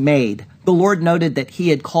introduction was made, the Lord noted that he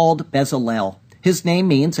had called Bezalel. His name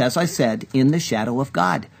means, as I said, in the shadow of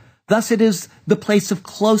God. Thus it is the place of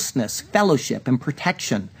closeness, fellowship, and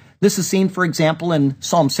protection. This is seen, for example, in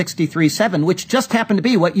Psalm 63:7, which just happened to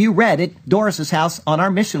be what you read at Doris's house on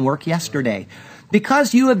our mission work yesterday.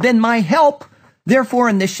 Because you have been my help, therefore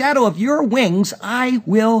in the shadow of your wings I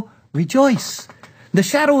will rejoice. The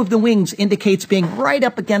shadow of the wings indicates being right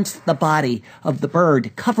up against the body of the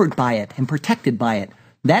bird, covered by it and protected by it.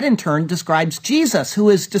 That in turn describes Jesus, who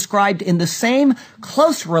is described in the same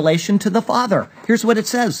close relation to the Father. Here's what it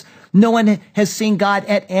says. No one has seen God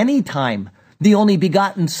at any time. The only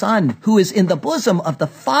begotten Son, who is in the bosom of the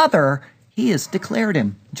Father, he has declared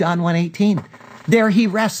him. John 1:18. There he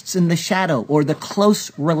rests in the shadow or the close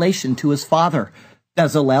relation to his Father.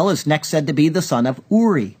 Bezalel is next said to be the son of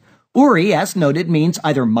Uri. Uri, as noted, means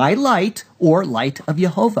either my light or light of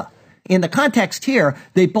Jehovah. In the context here,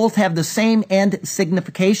 they both have the same end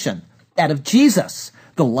signification, that of Jesus,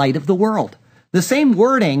 the light of the world. The same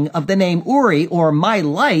wording of the name Uri, or my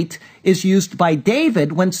light, is used by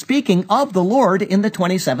David when speaking of the Lord in the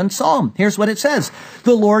 27th Psalm. Here's what it says.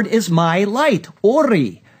 The Lord is my light,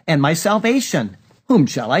 Uri, and my salvation. Whom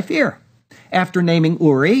shall I fear? After naming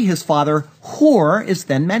Uri, his father Hur is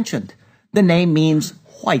then mentioned. The name means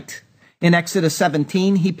white. In Exodus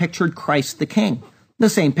 17, he pictured Christ the King. The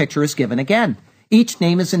same picture is given again. Each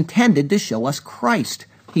name is intended to show us Christ.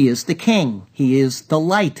 He is the King, he is the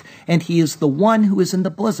light, and he is the one who is in the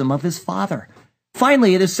bosom of his Father.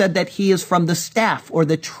 Finally, it is said that he is from the staff or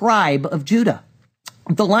the tribe of Judah.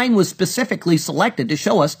 The line was specifically selected to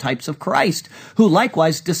show us types of Christ, who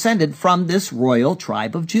likewise descended from this royal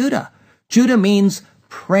tribe of Judah. Judah means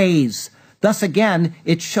praise. Thus again,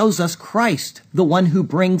 it shows us Christ, the one who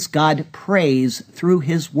brings God praise through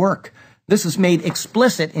his work. This is made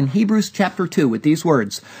explicit in Hebrews chapter 2 with these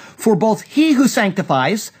words. For both he who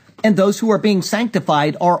sanctifies and those who are being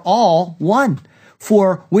sanctified are all one.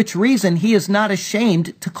 For which reason he is not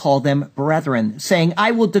ashamed to call them brethren, saying,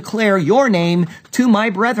 I will declare your name to my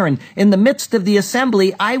brethren. In the midst of the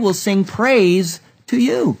assembly, I will sing praise to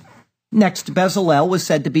you. Next, Bezalel was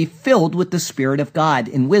said to be filled with the Spirit of God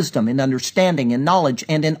in wisdom, in understanding, in knowledge,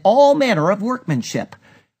 and in all manner of workmanship.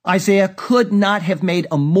 Isaiah could not have made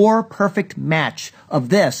a more perfect match of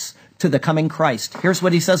this to the coming Christ. Here's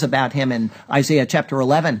what he says about him in Isaiah chapter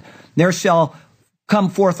 11. There shall come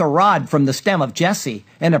forth a rod from the stem of Jesse,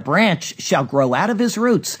 and a branch shall grow out of his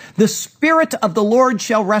roots. The Spirit of the Lord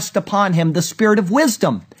shall rest upon him, the Spirit of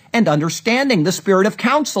wisdom and understanding, the Spirit of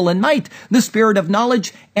counsel and might, the Spirit of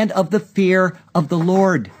knowledge and of the fear of the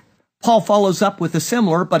Lord. Paul follows up with a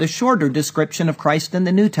similar but a shorter description of Christ in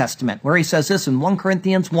the New Testament, where he says this in 1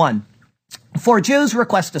 Corinthians 1. For Jews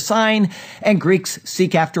request a sign, and Greeks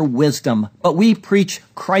seek after wisdom. But we preach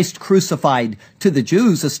Christ crucified, to the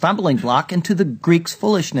Jews a stumbling block, and to the Greeks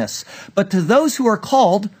foolishness. But to those who are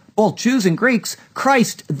called, both Jews and Greeks,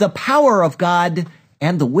 Christ, the power of God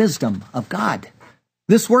and the wisdom of God.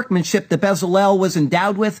 This workmanship that Bezalel was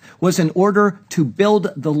endowed with was in order to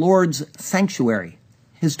build the Lord's sanctuary,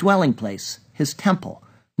 his dwelling place, his temple.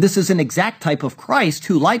 This is an exact type of Christ,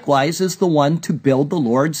 who likewise is the one to build the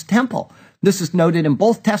Lord's temple. This is noted in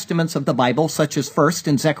both testaments of the Bible, such as first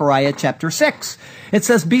in Zechariah chapter 6. It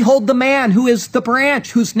says, Behold the man who is the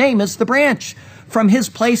branch, whose name is the branch. From his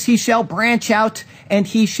place he shall branch out, and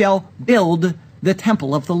he shall build the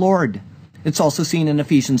temple of the Lord. It's also seen in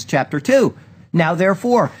Ephesians chapter 2. Now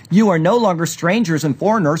therefore, you are no longer strangers and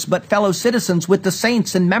foreigners, but fellow citizens with the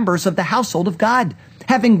saints and members of the household of God,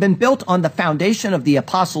 having been built on the foundation of the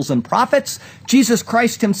apostles and prophets, Jesus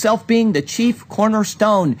Christ himself being the chief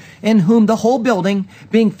cornerstone, in whom the whole building,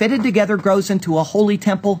 being fitted together, grows into a holy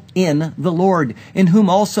temple in the Lord, in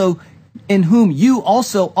whom you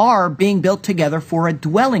also are being built together for a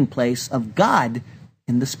dwelling place of God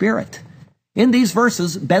in the Spirit. In these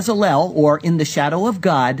verses, Bezalel, or in the shadow of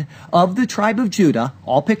God, of the tribe of Judah,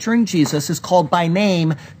 all picturing Jesus, is called by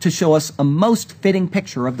name to show us a most fitting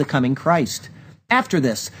picture of the coming Christ. After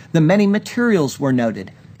this, the many materials were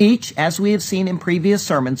noted. Each, as we have seen in previous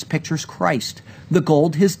sermons, pictures Christ. The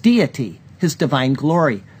gold, his deity, his divine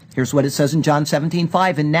glory. Here's what it says in John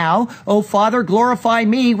 17:5. And now, O Father, glorify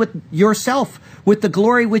me with yourself, with the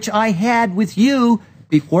glory which I had with you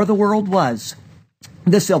before the world was.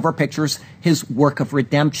 The silver pictures his work of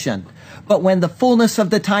redemption. But when the fullness of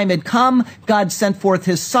the time had come, God sent forth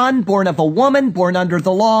his Son, born of a woman, born under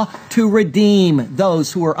the law, to redeem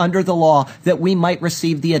those who were under the law, that we might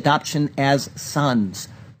receive the adoption as sons.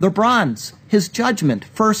 The bronze, his judgment,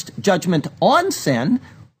 first judgment on sin,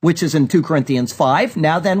 which is in 2 Corinthians 5.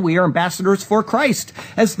 Now then, we are ambassadors for Christ,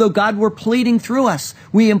 as though God were pleading through us.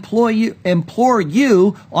 We implore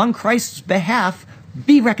you on Christ's behalf,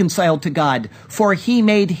 be reconciled to God, for he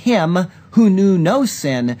made him who knew no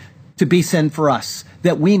sin to be sin for us,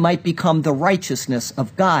 that we might become the righteousness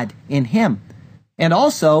of God in him, and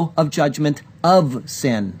also of judgment of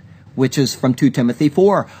sin, which is from 2 Timothy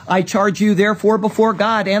 4. I charge you therefore before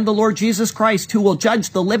God and the Lord Jesus Christ, who will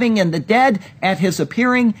judge the living and the dead at his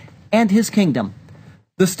appearing and his kingdom.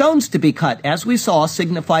 The stones to be cut, as we saw,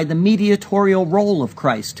 signify the mediatorial role of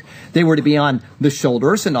Christ. They were to be on the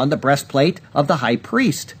shoulders and on the breastplate of the high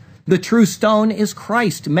priest. The true stone is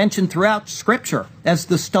Christ, mentioned throughout Scripture as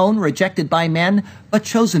the stone rejected by men, but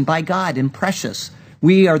chosen by God and precious.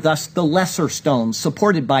 We are thus the lesser stones,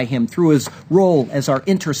 supported by him through his role as our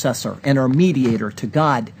intercessor and our mediator to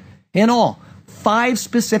God. In all, 5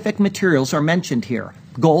 specific materials are mentioned here: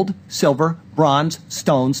 gold, silver, bronze,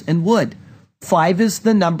 stones, and wood. 5 is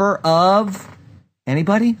the number of,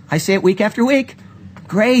 anybody? I say it week after week.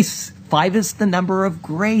 Grace. 5 is the number of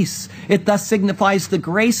grace. It thus signifies the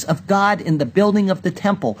grace of God in the building of the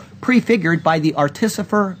temple, prefigured by the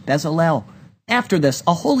artificer Bezalel. After this,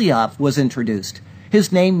 Aholiab was introduced.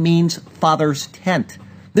 His name means Father's tent.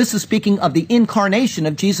 This is speaking of the incarnation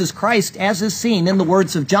of Jesus Christ, as is seen in the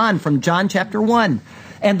words of John from John chapter 1.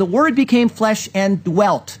 And the Word became flesh and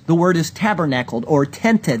dwelt. The word is tabernacled or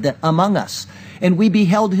tented among us. And we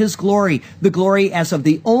beheld his glory, the glory as of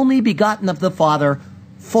the only begotten of the Father,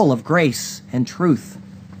 full of grace and truth.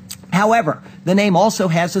 However, the name also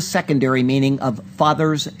has a secondary meaning of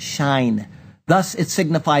Father's shine. Thus it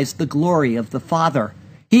signifies the glory of the Father.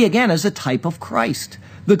 He again is a type of Christ.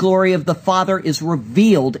 The glory of the Father is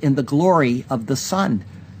revealed in the glory of the Son.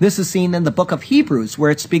 This is seen in the book of Hebrews, where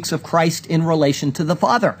it speaks of Christ in relation to the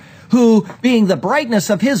Father, who, being the brightness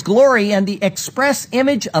of his glory and the express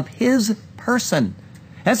image of his person.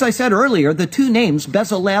 As I said earlier, the 2 names,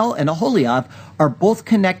 Bezalel and Aholiab, are both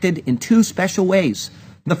connected in 2 special ways.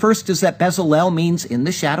 The first is that Bezalel means in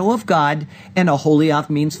the shadow of God, and Aholiab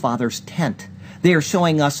means Father's tent. They are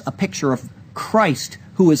showing us a picture of Christ,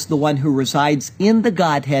 who is the one who resides in the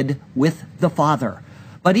Godhead with the Father.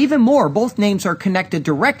 But even more, both names are connected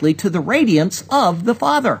directly to the radiance of the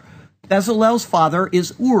Father. Bezalel's father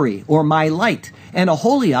is Uri, or my light, and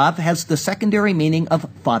Aholiab has the secondary meaning of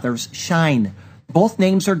Father's shine. Both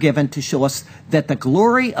names are given to show us that the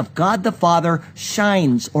glory of God the Father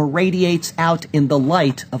shines or radiates out in the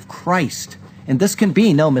light of Christ. And this can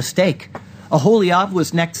be no mistake. Aholiab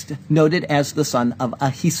was next noted as the son of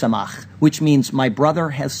Ahisamach, which means my brother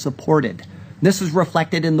has supported. This is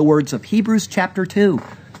reflected in the words of Hebrews chapter 2.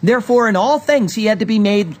 Therefore, in all things he had to be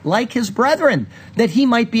made like his brethren, that he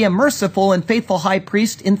might be a merciful and faithful high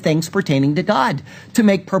priest in things pertaining to God, to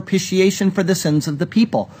make propitiation for the sins of the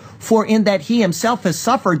people. For in that he himself has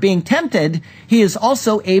suffered being tempted, he is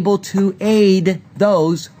also able to aid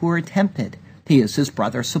those who are tempted. He is his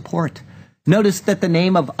brother's support. Notice that the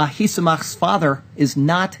name of Ahisamach's father is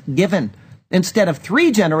not given. Instead of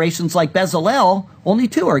 3 generations like Bezalel, only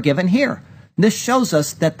 2 are given here. This shows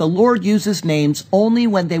us that the Lord uses names only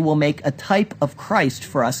when they will make a type of Christ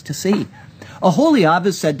for us to see. Aholiab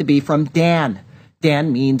is said to be from Dan.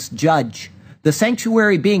 Dan means judge. The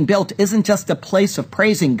sanctuary being built isn't just a place of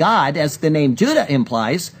praising God, as the name Judah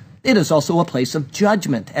implies. It is also a place of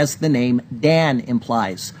judgment, as the name Dan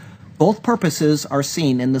implies. Both purposes are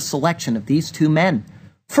seen in the selection of these 2 men.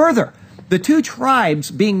 Further, the 2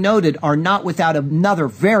 tribes being noted are not without another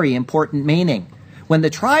very important meaning. When the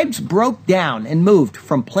tribes broke down and moved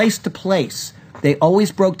from place to place, they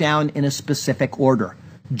always broke down in a specific order.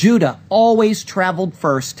 Judah always traveled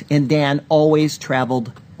first, and Dan always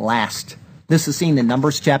traveled last. This is seen in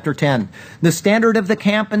Numbers chapter 10. The standard of the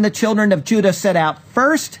camp and the children of Judah set out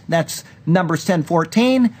first. That's Numbers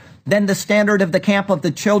 10:14. Then the standard of the camp of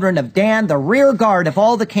the children of Dan, the rear guard of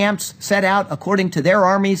all the camps, set out according to their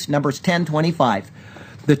armies. Numbers 10:25.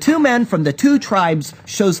 The 2 men from the 2 tribes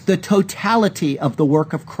shows the totality of the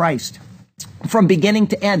work of Christ, from beginning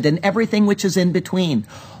to end and everything which is in between.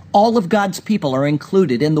 All of God's people are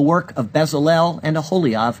included in the work of Bezalel and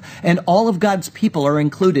Aholiab, and all of God's people are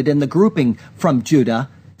included in the grouping from Judah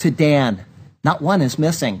to Dan. Not one is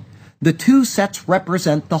missing. The 2 sets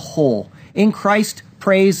represent the whole. In Christ,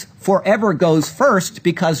 praise forever goes first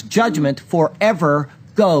because judgment forever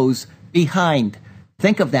goes behind.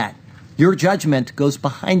 Think of that. Your judgment goes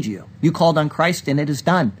behind you. You called on Christ and it is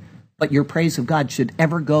done. But your praise of God should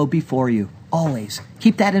ever go before you. Always.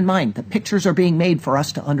 Keep that in mind. The pictures are being made for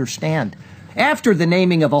us to understand. After the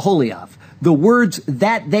naming of Aholiab, the words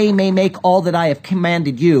that they may make all that I have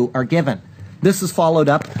commanded you are given. This is followed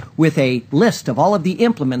up with a list of all of the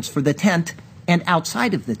implements for the tent and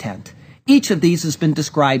outside of the tent. Each of these has been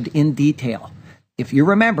described in detail. If you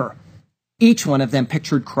remember, each one of them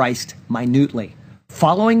pictured Christ minutely.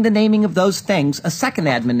 Following the naming of those things, a second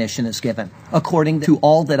admonition is given. According to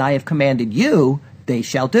all that I have commanded you, they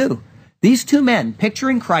shall do. These 2 men,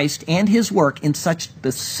 picturing Christ and his work in such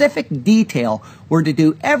specific detail, were to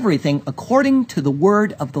do everything according to the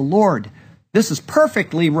word of the Lord. This is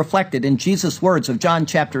perfectly reflected in Jesus' words of John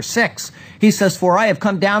chapter 6. He says, "For I have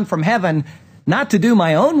come down from heaven not to do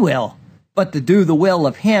my own will, but to do the will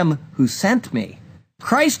of him who sent me."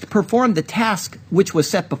 Christ performed the task which was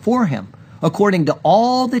set before him, according to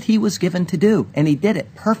all that he was given to do, and he did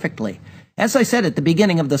it perfectly. As I said at the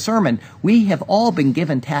beginning of the sermon, we have all been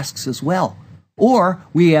given tasks as well, or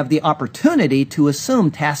we have the opportunity to assume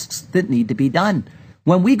tasks that need to be done.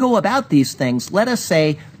 When we go about these things, let us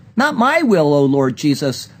say, "Not my will, O Lord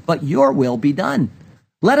Jesus, but your will be done."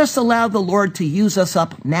 Let us allow the Lord to use us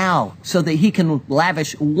up now so that he can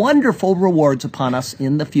lavish wonderful rewards upon us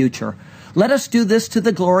in the future. Let us do this to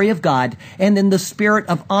the glory of God and in the spirit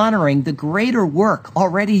of honoring the greater work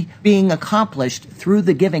already being accomplished through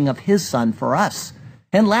the giving of his Son for us.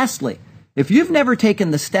 And lastly, if you've never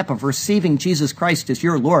taken the step of receiving Jesus Christ as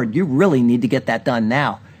your Lord, you really need to get that done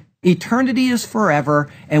now. Eternity is forever,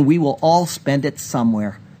 and we will all spend it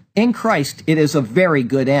somewhere. In Christ, it is a very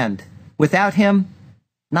good end. Without him,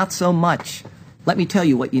 not so much. Let me tell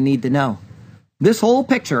you what you need to know. This whole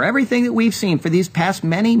picture, everything that we've seen for these past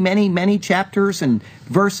many chapters and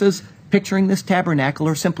verses, picturing this tabernacle,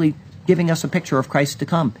 are simply giving us a picture of Christ to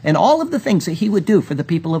come and all of the things that he would do for the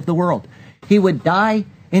people of the world. He would die,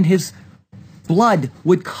 and his blood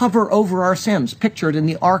would cover over our sins, pictured in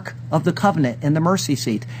the Ark of the Covenant and the mercy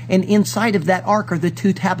seat. And inside of that ark are the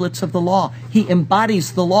 2 tablets of the law. He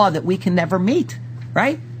embodies the law that we can never meet,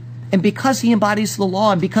 right? And because he embodies the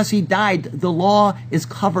law and because he died, the law is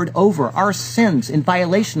covered over. Our sins in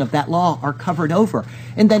violation of that law are covered over.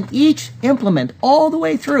 And then each implement, all the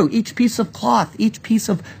way through, each piece of cloth, each piece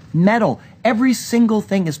of metal, every single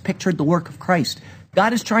thing is pictured the work of Christ.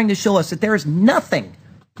 God is trying to show us that there is nothing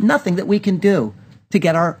that we can do to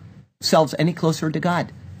get ourselves any closer to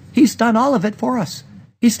God. He's done all of it for us.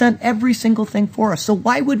 He's done every single thing for us. So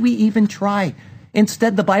why would we even try?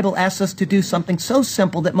 Instead, the Bible asks us to do something so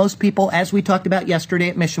simple that most people, as we talked about yesterday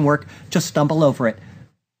at Mission Work, just stumble over it.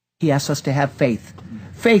 He asks us to have faith.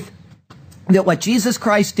 Faith that what Jesus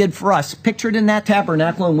Christ did for us, pictured in that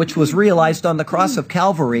tabernacle and which was realized on the cross of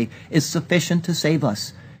Calvary, is sufficient to save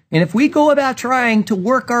us. And if we go about trying to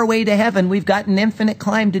work our way to heaven, we've got an infinite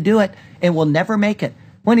climb to do it, and we'll never make it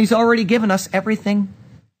when He's already given us everything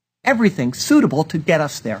suitable to get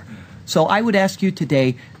us there. So I would ask you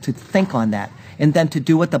today to think on that, and then to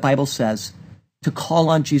do what the Bible says, to call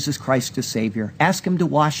on Jesus Christ as Savior. Ask Him to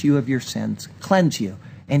wash you of your sins, cleanse you,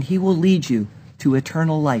 and He will lead you to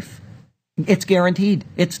eternal life. It's guaranteed.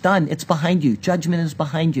 It's done. It's behind you. Judgment is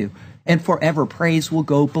behind you. And forever praise will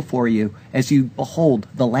go before you as you behold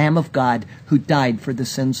the Lamb of God who died for the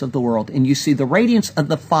sins of the world. And you see the radiance of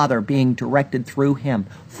the Father being directed through Him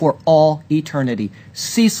for all eternity.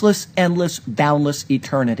 Ceaseless, endless, boundless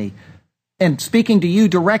eternity. And speaking to you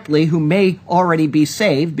directly, who may already be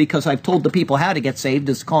saved, because I've told the people how to get saved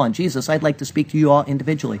is to call on Jesus, I'd like to speak to you all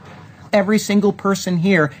individually. Every single person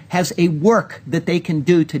here has a work that they can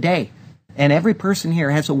do today. And every person here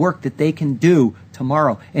has a work that they can do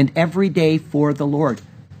tomorrow and every day for the Lord.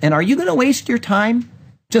 And are you going to waste your time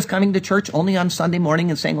just coming to church only on Sunday morning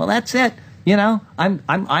and saying, well, that's it. You know,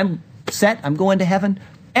 I'm set. I'm going to heaven.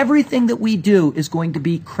 Everything that we do is going to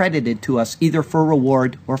be credited to us either for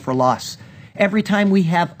reward or for loss. Every time we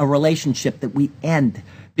have a relationship that we end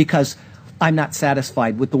because I'm not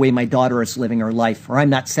satisfied with the way my daughter is living her life, or I'm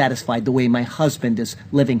not satisfied the way my husband is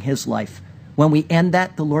living his life. When we end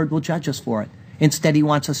that, the Lord will judge us for it. Instead, He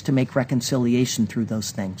wants us to make reconciliation through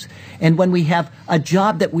those things. And when we have a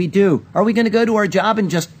job that we do, are we going to go to our job and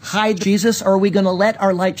just hide Jesus, or are we going to let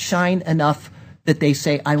our light shine enough that they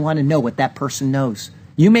say, I want to know what that person knows?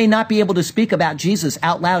 You may not be able to speak about Jesus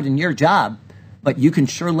out loud in your job, but you can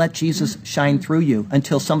sure let Jesus shine through you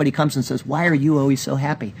until somebody comes and says, why are you always so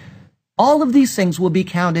happy? All of these things will be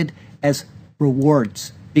counted as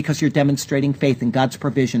rewards because you're demonstrating faith in God's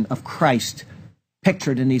provision of Christ,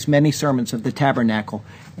 pictured in these many sermons of the tabernacle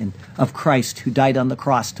and of Christ who died on the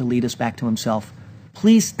cross to lead us back to Himself.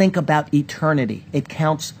 Please think about eternity. It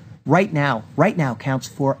counts right now. Right now counts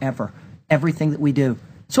forever. Everything that we do.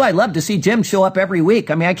 So I love to see Jim show up every week.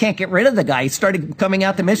 I mean, I can't get rid of the guy. He started coming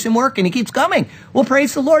out to Mission Work and he keeps coming. Well,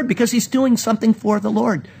 praise the Lord because he's doing something for the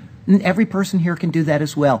Lord. And every person here can do that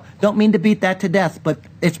as well. Don't mean to beat that to death, but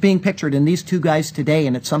it's being pictured in these two guys today,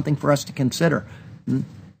 and it's something for us to consider.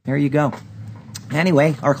 There you go.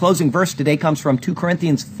 Anyway, our closing verse today comes from 2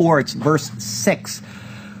 Corinthians 4. It's verse 6.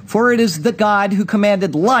 For it is the God who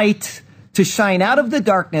commanded light to shine out of the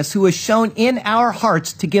darkness, who has shown in our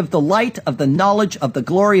hearts to give the light of the knowledge of the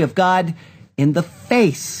glory of God in the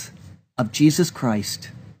face of Jesus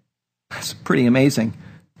Christ. That's pretty amazing.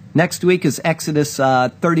 Next week is Exodus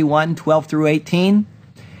 31, 12 through 18.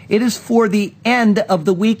 It is for the end of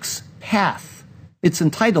the week's path. It's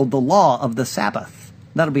entitled The Law of the Sabbath.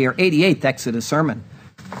 That'll be our 88th Exodus sermon.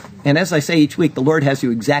 And as I say each week, the Lord has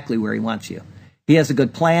you exactly where He wants you. He has a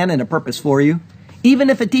good plan and a purpose for you. Even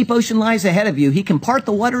if a deep ocean lies ahead of you, He can part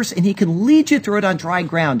the waters and He can lead you through it on dry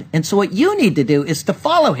ground. And so what you need to do is to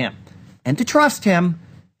follow Him and to trust Him,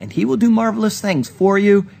 and He will do marvelous things for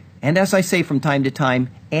you. And as I say from time to time,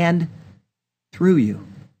 and through you.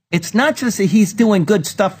 It's not just that He's doing good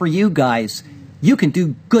stuff for you guys. You can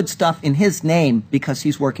do good stuff in His name because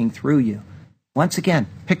He's working through you. Once again,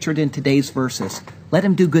 pictured in today's verses. Let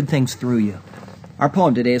Him do good things through you. Our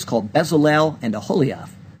poem today is called Bezalel and Aholiab.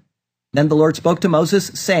 Then the Lord spoke to Moses,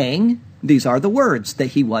 saying, these are the words that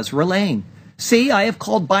he was relaying. See, I have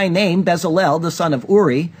called by name Bezalel, the son of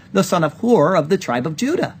Uri, the son of Hur of the tribe of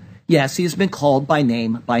Judah. Yes, he has been called by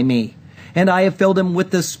name by me. And I have filled him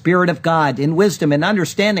with the Spirit of God, in wisdom and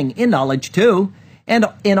understanding, in knowledge too, and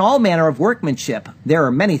in all manner of workmanship. There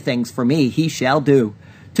are many things for me he shall do.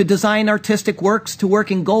 To design artistic works, to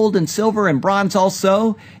work in gold and silver and bronze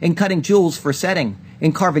also, in cutting jewels for setting,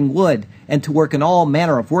 in carving wood, and to work in all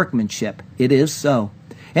manner of workmanship. It is so.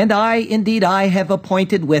 And I, indeed, I have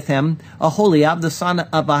appointed with him Aholiab, the son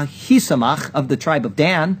of Ahisamach of the tribe of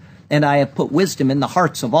Dan, and I have put wisdom in the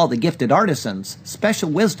hearts of all the gifted artisans, special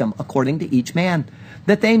wisdom according to each man,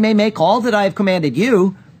 that they may make all that I have commanded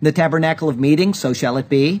you, the tabernacle of meeting, so shall it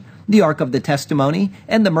be, the ark of the testimony,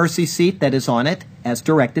 and the mercy seat that is on it, as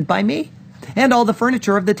directed by me, and all the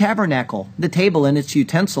furniture of the tabernacle, the table and its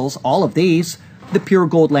utensils, all of these, the pure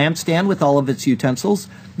gold lampstand with all of its utensils,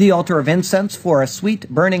 the altar of incense for a sweet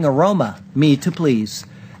burning aroma, me to please,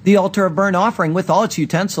 the altar of burnt offering with all its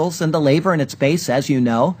utensils, and the laver and its base, as you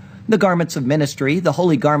know, the garments of ministry, the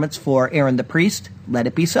holy garments for Aaron the priest, let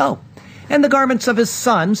it be so. and the garments of his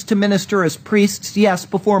sons to minister as priests, yes,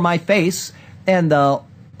 before my face, and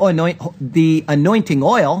the anointing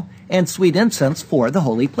oil and sweet incense for the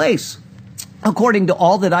holy place. According to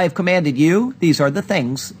all that I have commanded you, these are the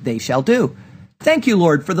things they shall do. Thank you,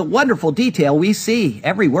 Lord, for the wonderful detail we see.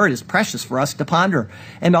 Every word is precious for us to ponder,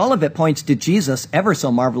 and all of it points to Jesus ever so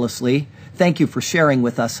marvelously. Thank you for sharing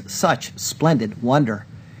with us such splendid wonder.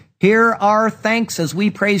 Hear our thanks as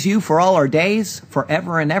we praise you for all our days.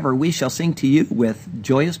 Forever and ever we shall sing to you with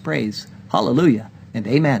joyous praise. Hallelujah and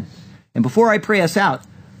amen. And before I pray us out,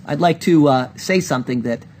 I'd like to say something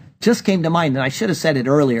that just came to mind, and I should have said it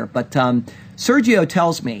earlier, but Sergio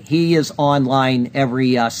tells me he is online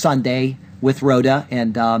every Sunday with Rhoda,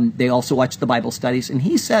 and they also watch the Bible studies, and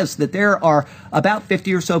he says that there are about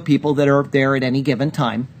 50 or so people that are there at any given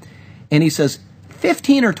time, and he says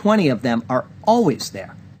 15 or 20 of them are always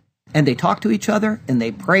there, and they talk to each other, and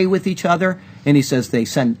they pray with each other, and he says they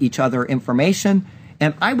send each other information.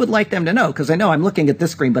 And I would like them to know, because I know I'm looking at this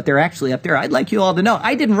screen, but they're actually up there. I'd like you all to know,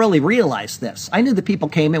 I didn't really realize this. I knew that people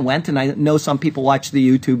came and went, and I know some people watch the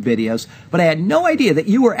YouTube videos, but I had no idea that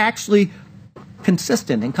you were actually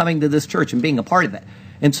consistent in coming to this church and being a part of it.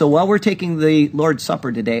 And so while we're taking the Lord's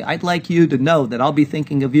Supper today, I'd like you to know that I'll be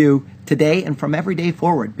thinking of you today and from every day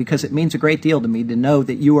forward, because it means a great deal to me to know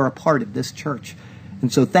that you are a part of this church.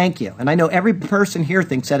 And so thank you. And I know every person here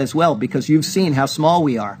thinks that as well, because you've seen how small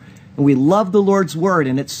we are. And we love the Lord's Word,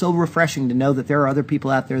 and it's so refreshing to know that there are other people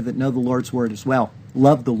out there that know the Lord's Word as well,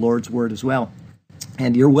 love the Lord's Word as well.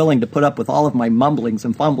 And you're willing to put up with all of my mumblings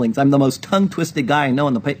and fumblings. I'm the most tongue-twisted guy I know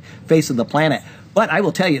on the face of the planet. But I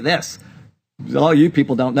will tell you this. All you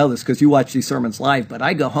people don't know this because you watch these sermons live, but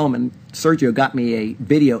I go home and Sergio got me a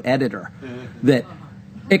video editor that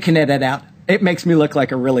it can edit out. It makes me look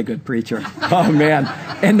like a really good preacher. Oh, man.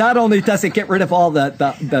 And not only does it get rid of all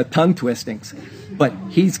the tongue twistings, but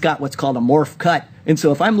he's got what's called a morph cut. And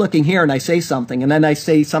so if I'm looking here and I say something, and then I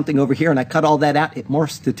say something over here and I cut all that out, it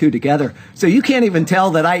morphs the two together. So you can't even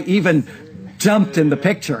tell that I even jumped in the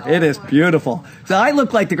picture. It is beautiful. So I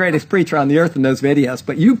look like the greatest preacher on the earth in those videos,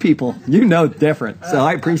 but you people, you know different. So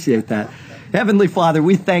I appreciate that. Heavenly Father,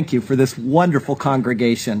 we thank you for this wonderful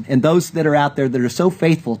congregation and those that are out there that are so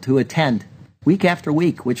faithful to attend week after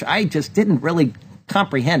week, which I just didn't really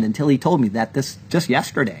comprehend until he told me that this just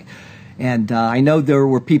yesterday. And I know there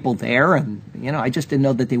were people there, and, you know, I just didn't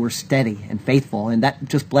know that they were steady and faithful, and that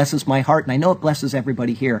just blesses my heart, and I know it blesses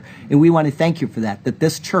everybody here. And we want to thank you for that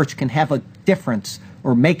this church can have a difference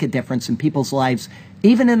or make a difference in people's lives,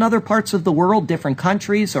 even in other parts of the world, different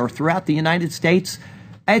countries, or throughout the United States.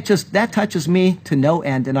 That touches me to no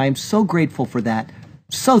end, and I am so grateful for that,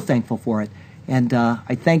 so thankful for it. And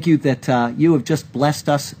I thank you that you have just blessed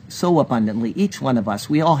us so abundantly, each one of us.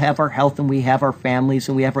 We all have our health, and we have our families,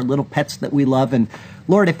 and we have our little pets that we love. And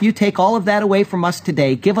Lord, if you take all of that away from us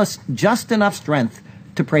today, give us just enough strength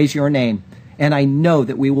to praise your name. And I know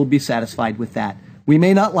that we will be satisfied with that. We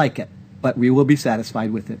may not like it, but we will be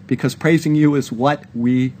satisfied with it, because praising you is what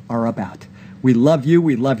we are about. We love you,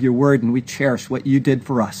 we love your word, and we cherish what you did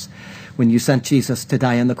for us when you sent Jesus to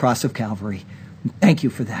die on the cross of Calvary. Thank you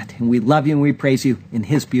for that. And we love you and we praise you in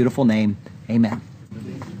his beautiful name. Amen.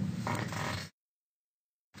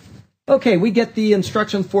 Okay, we get the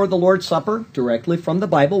instructions for the Lord's Supper directly from the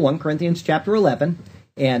Bible, 1 Corinthians chapter 11.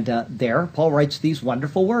 And there, Paul writes these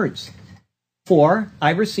wonderful words. For I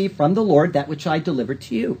received from the Lord that which I delivered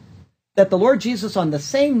to you, that the Lord Jesus on the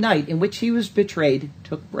same night in which he was betrayed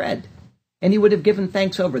took bread. And he would have given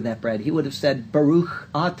thanks over that bread. He would have said, Baruch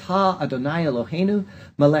atah Adonai Eloheinu,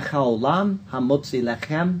 melech haolam, hamotzi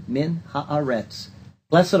lechem min haaretz.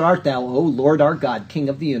 Blessed art thou, O Lord our God, King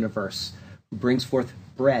of the universe, who brings forth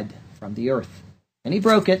bread from the earth. And he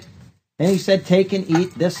broke it, and he said, Take and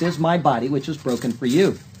eat, this is my body, which is broken for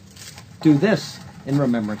you. Do this in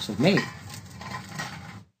remembrance of me.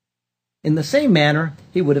 In the same manner,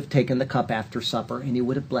 he would have taken the cup after supper, and he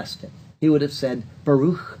would have blessed it. He would have said,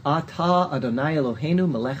 Baruch atah Adonai Eloheinu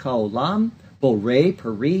melech haolam, borei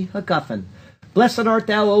peri hagafen. Blessed art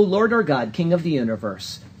thou, O Lord our God, King of the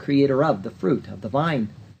universe, creator of the fruit of the vine.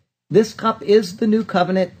 This cup is the new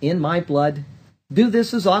covenant in my blood. Do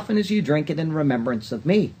this as often as you drink it in remembrance of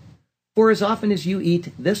me. For as often as you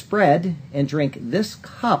eat this bread and drink this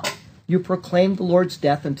cup, you proclaim the Lord's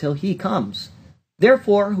death until he comes.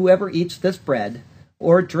 Therefore, whoever eats this bread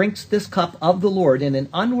or drinks this cup of the Lord in an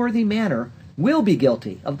unworthy manner will be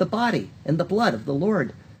guilty of the body and the blood of the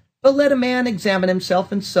Lord. But let a man examine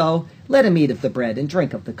himself, and so let him eat of the bread and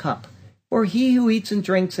drink of the cup. For he who eats and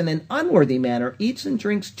drinks in an unworthy manner eats and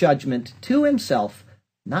drinks judgment to himself,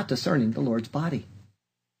 not discerning the Lord's body.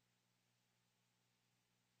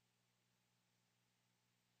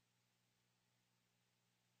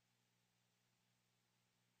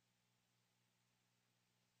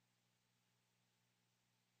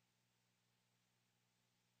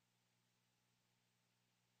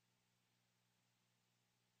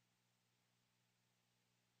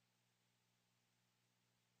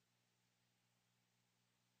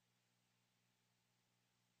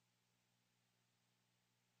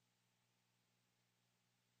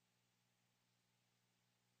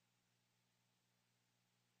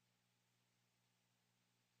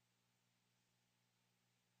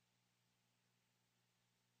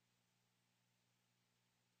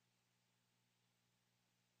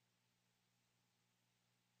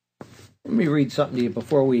 Let me read something to you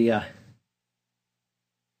before we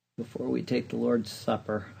take the Lord's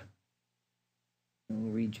Supper. I'll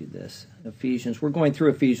read you this. Ephesians. We're going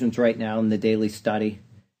through Ephesians right now in the daily study.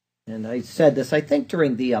 And I said this, I think,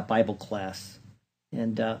 during the Bible class.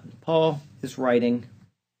 And Paul is writing,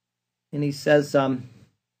 and he says, where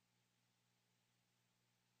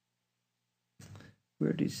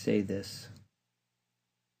did he say this?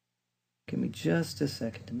 Give me just a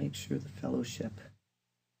second to make sure the fellowship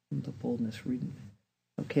and the boldness reading.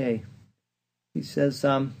 Okay. He says,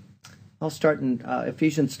 I'll start in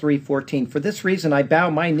Ephesians 3:14. For this reason I bow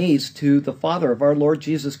my knees to the Father of our Lord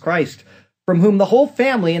Jesus Christ, from whom the whole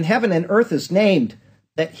family in heaven and earth is named,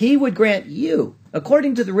 that he would grant you,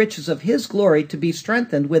 according to the riches of his glory, to be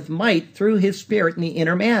strengthened with might through his Spirit in the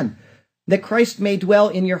inner man, that Christ may dwell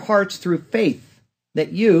in your hearts through faith,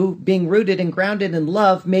 that you, being rooted and grounded in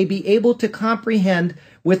love, may be able to comprehend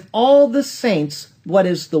with all the saints what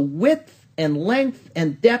is the width and length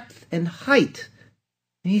and depth and height.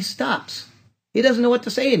 And he stops. He doesn't know what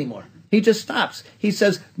to say anymore. He just stops. He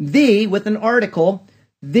says, the, with an article,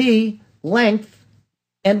 the length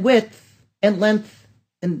and width and length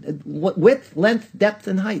and width, length, depth,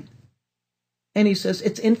 and height. And he says,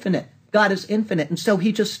 it's infinite. God is infinite. And so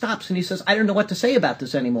he just stops and he says, I don't know what to say about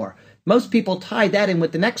this anymore. Most people tie that in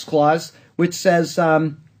with the next clause, which says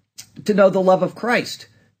to know the love of Christ.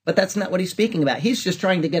 But that's not what he's speaking about. He's just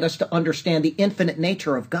trying to get us to understand the infinite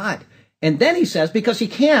nature of God. And then he says, because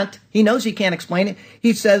he knows he can't explain it,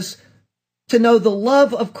 he says to know the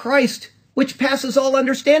love of Christ, which passes all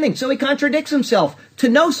understanding. So he contradicts himself, to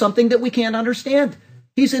know something that we can't understand.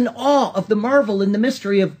 He's in awe of the marvel and the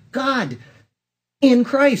mystery of God in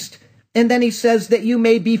Christ. And then he says that you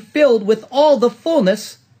may be filled with all the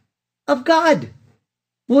fullness of God.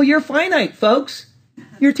 Well, you're finite, folks.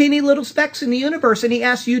 You're teeny little specks in the universe, and he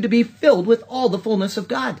asks you to be filled with all the fullness of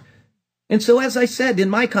God. And so, as I said in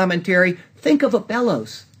my commentary, think of a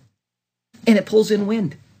bellows, and it pulls in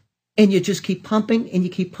wind. And you just keep pumping, and you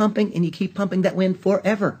keep pumping, and you keep pumping that wind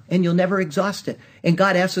forever, and you'll never exhaust it. And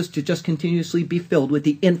God asks us to just continuously be filled with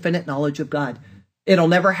the infinite knowledge of God. It'll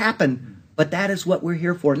never happen, but that is what we're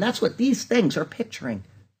here for. And that's what these things are picturing.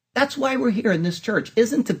 That's why we're here in this church.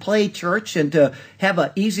 Isn't to play church and to have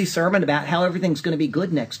an easy sermon about how everything's going to be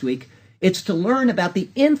good next week. It's to learn about the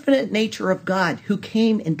infinite nature of God who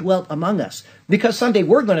came and dwelt among us. Because someday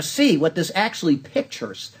we're going to see what this actually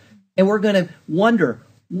pictures. And we're going to wonder,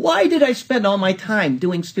 why did I spend all my time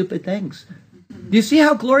doing stupid things? Do you see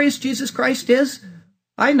how glorious Jesus Christ is?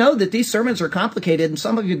 I know that these sermons are complicated, and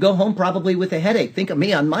some of you go home probably with a headache. Think of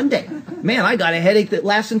me on Monday. Man, I got a headache that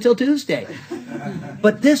lasts until Tuesday.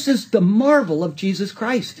 But this is the marvel of Jesus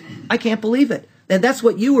Christ. I can't believe it. And that's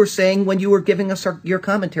what you were saying when you were giving us your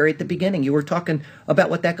commentary at the beginning. You were talking about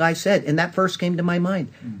what that guy said, and that first came to my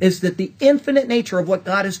mind, is that the infinite nature of what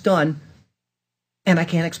God has done, and I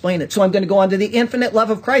can't explain it. So I'm going to go on to the infinite love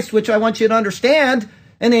of Christ, which I want you to understand.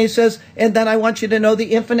 And then he says, and then I want you to know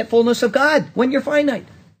the infinite fullness of God when you're finite.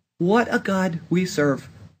 What a God we serve.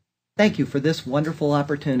 Thank you for this wonderful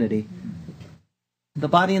opportunity. The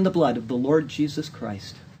body and the blood of the Lord Jesus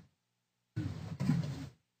Christ.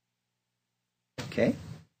 Okay?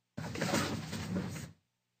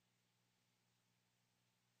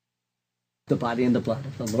 The body and the blood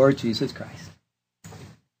of the Lord Jesus Christ.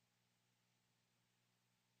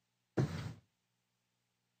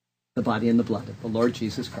 The body and the blood of the Lord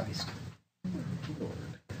Jesus Christ.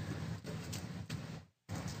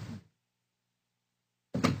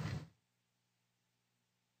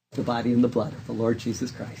 The body and the blood of the Lord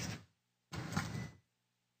Jesus Christ.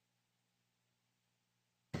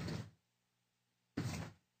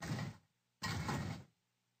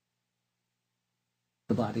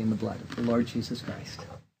 The body and the blood of the Lord Jesus Christ.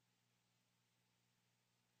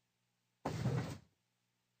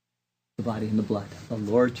 The body and the blood of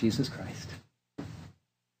the Lord Jesus Christ.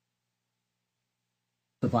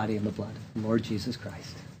 The body and the blood of the Lord Jesus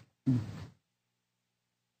Christ.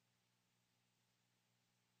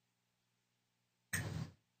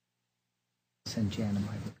 Send Jan and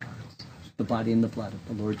my regards. The body and the blood of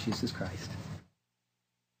the Lord Jesus Christ.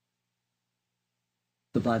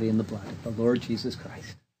 The body and the blood of the Lord Jesus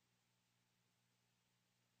Christ.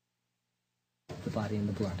 The body and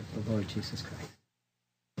the blood of the Lord Jesus Christ.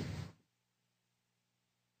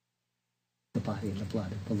 The body and the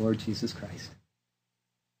blood of the Lord Jesus Christ.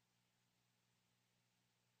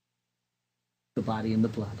 The body and the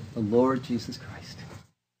blood of the Lord Jesus Christ.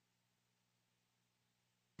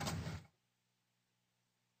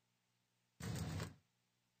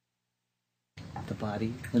 The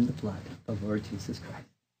body and the blood of the Lord Jesus Christ.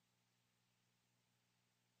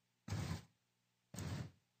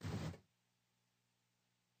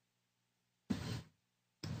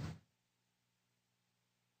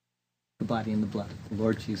 body and the blood of the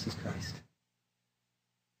Lord Jesus Christ.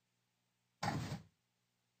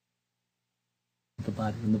 The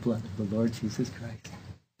body and the blood of the Lord Jesus Christ.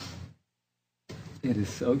 It is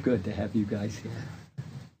so good to have you guys here.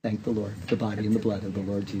 Thank the Lord. The body and the blood of the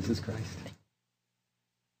Lord Jesus Christ.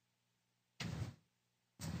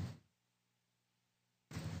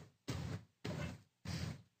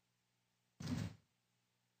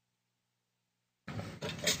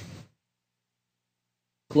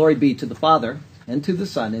 Glory be to the Father, and to the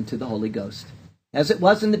Son, and to the Holy Ghost, as it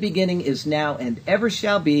was in the beginning, is now, and ever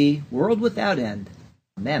shall be, world without end.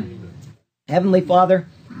 Amen. Heavenly Father,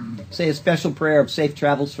 say a special prayer of safe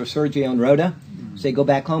travels for Sergio and Rhoda. Say go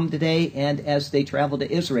back home today, and as they travel to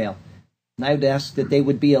Israel. And I would ask that they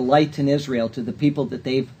would be a light in Israel to the people that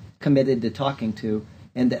they've committed to talking to,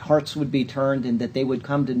 and that hearts would be turned, and that they would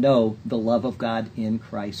come to know the love of God in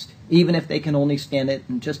Christ. Even if they can only stand it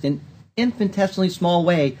in just an infinitesimally small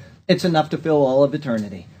way, it's enough to fill all of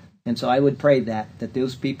eternity. And so I would pray that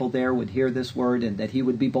those people there would hear this word, and that he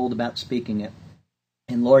would be bold about speaking it.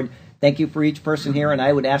 And Lord, thank you for each person here, and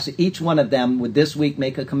I would ask that each one of them would this week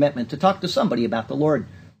make a commitment to talk to somebody about the Lord,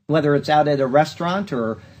 whether it's out at a restaurant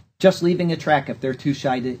or just leaving a track if they're too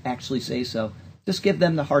shy to actually say so. Just give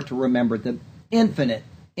them the heart to remember the infinite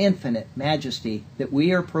majesty that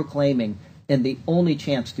we are proclaiming, and the only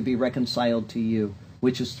chance to be reconciled to you,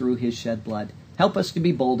 which is through his shed blood. Help us to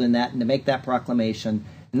be bold in that and to make that proclamation,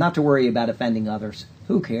 and not to worry about offending others.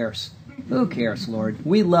 Who cares? Who cares, Lord?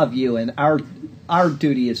 We love you, and our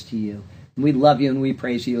duty is to you. And we love you, and we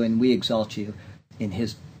praise you, and we exalt you in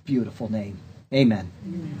his beautiful name. Amen.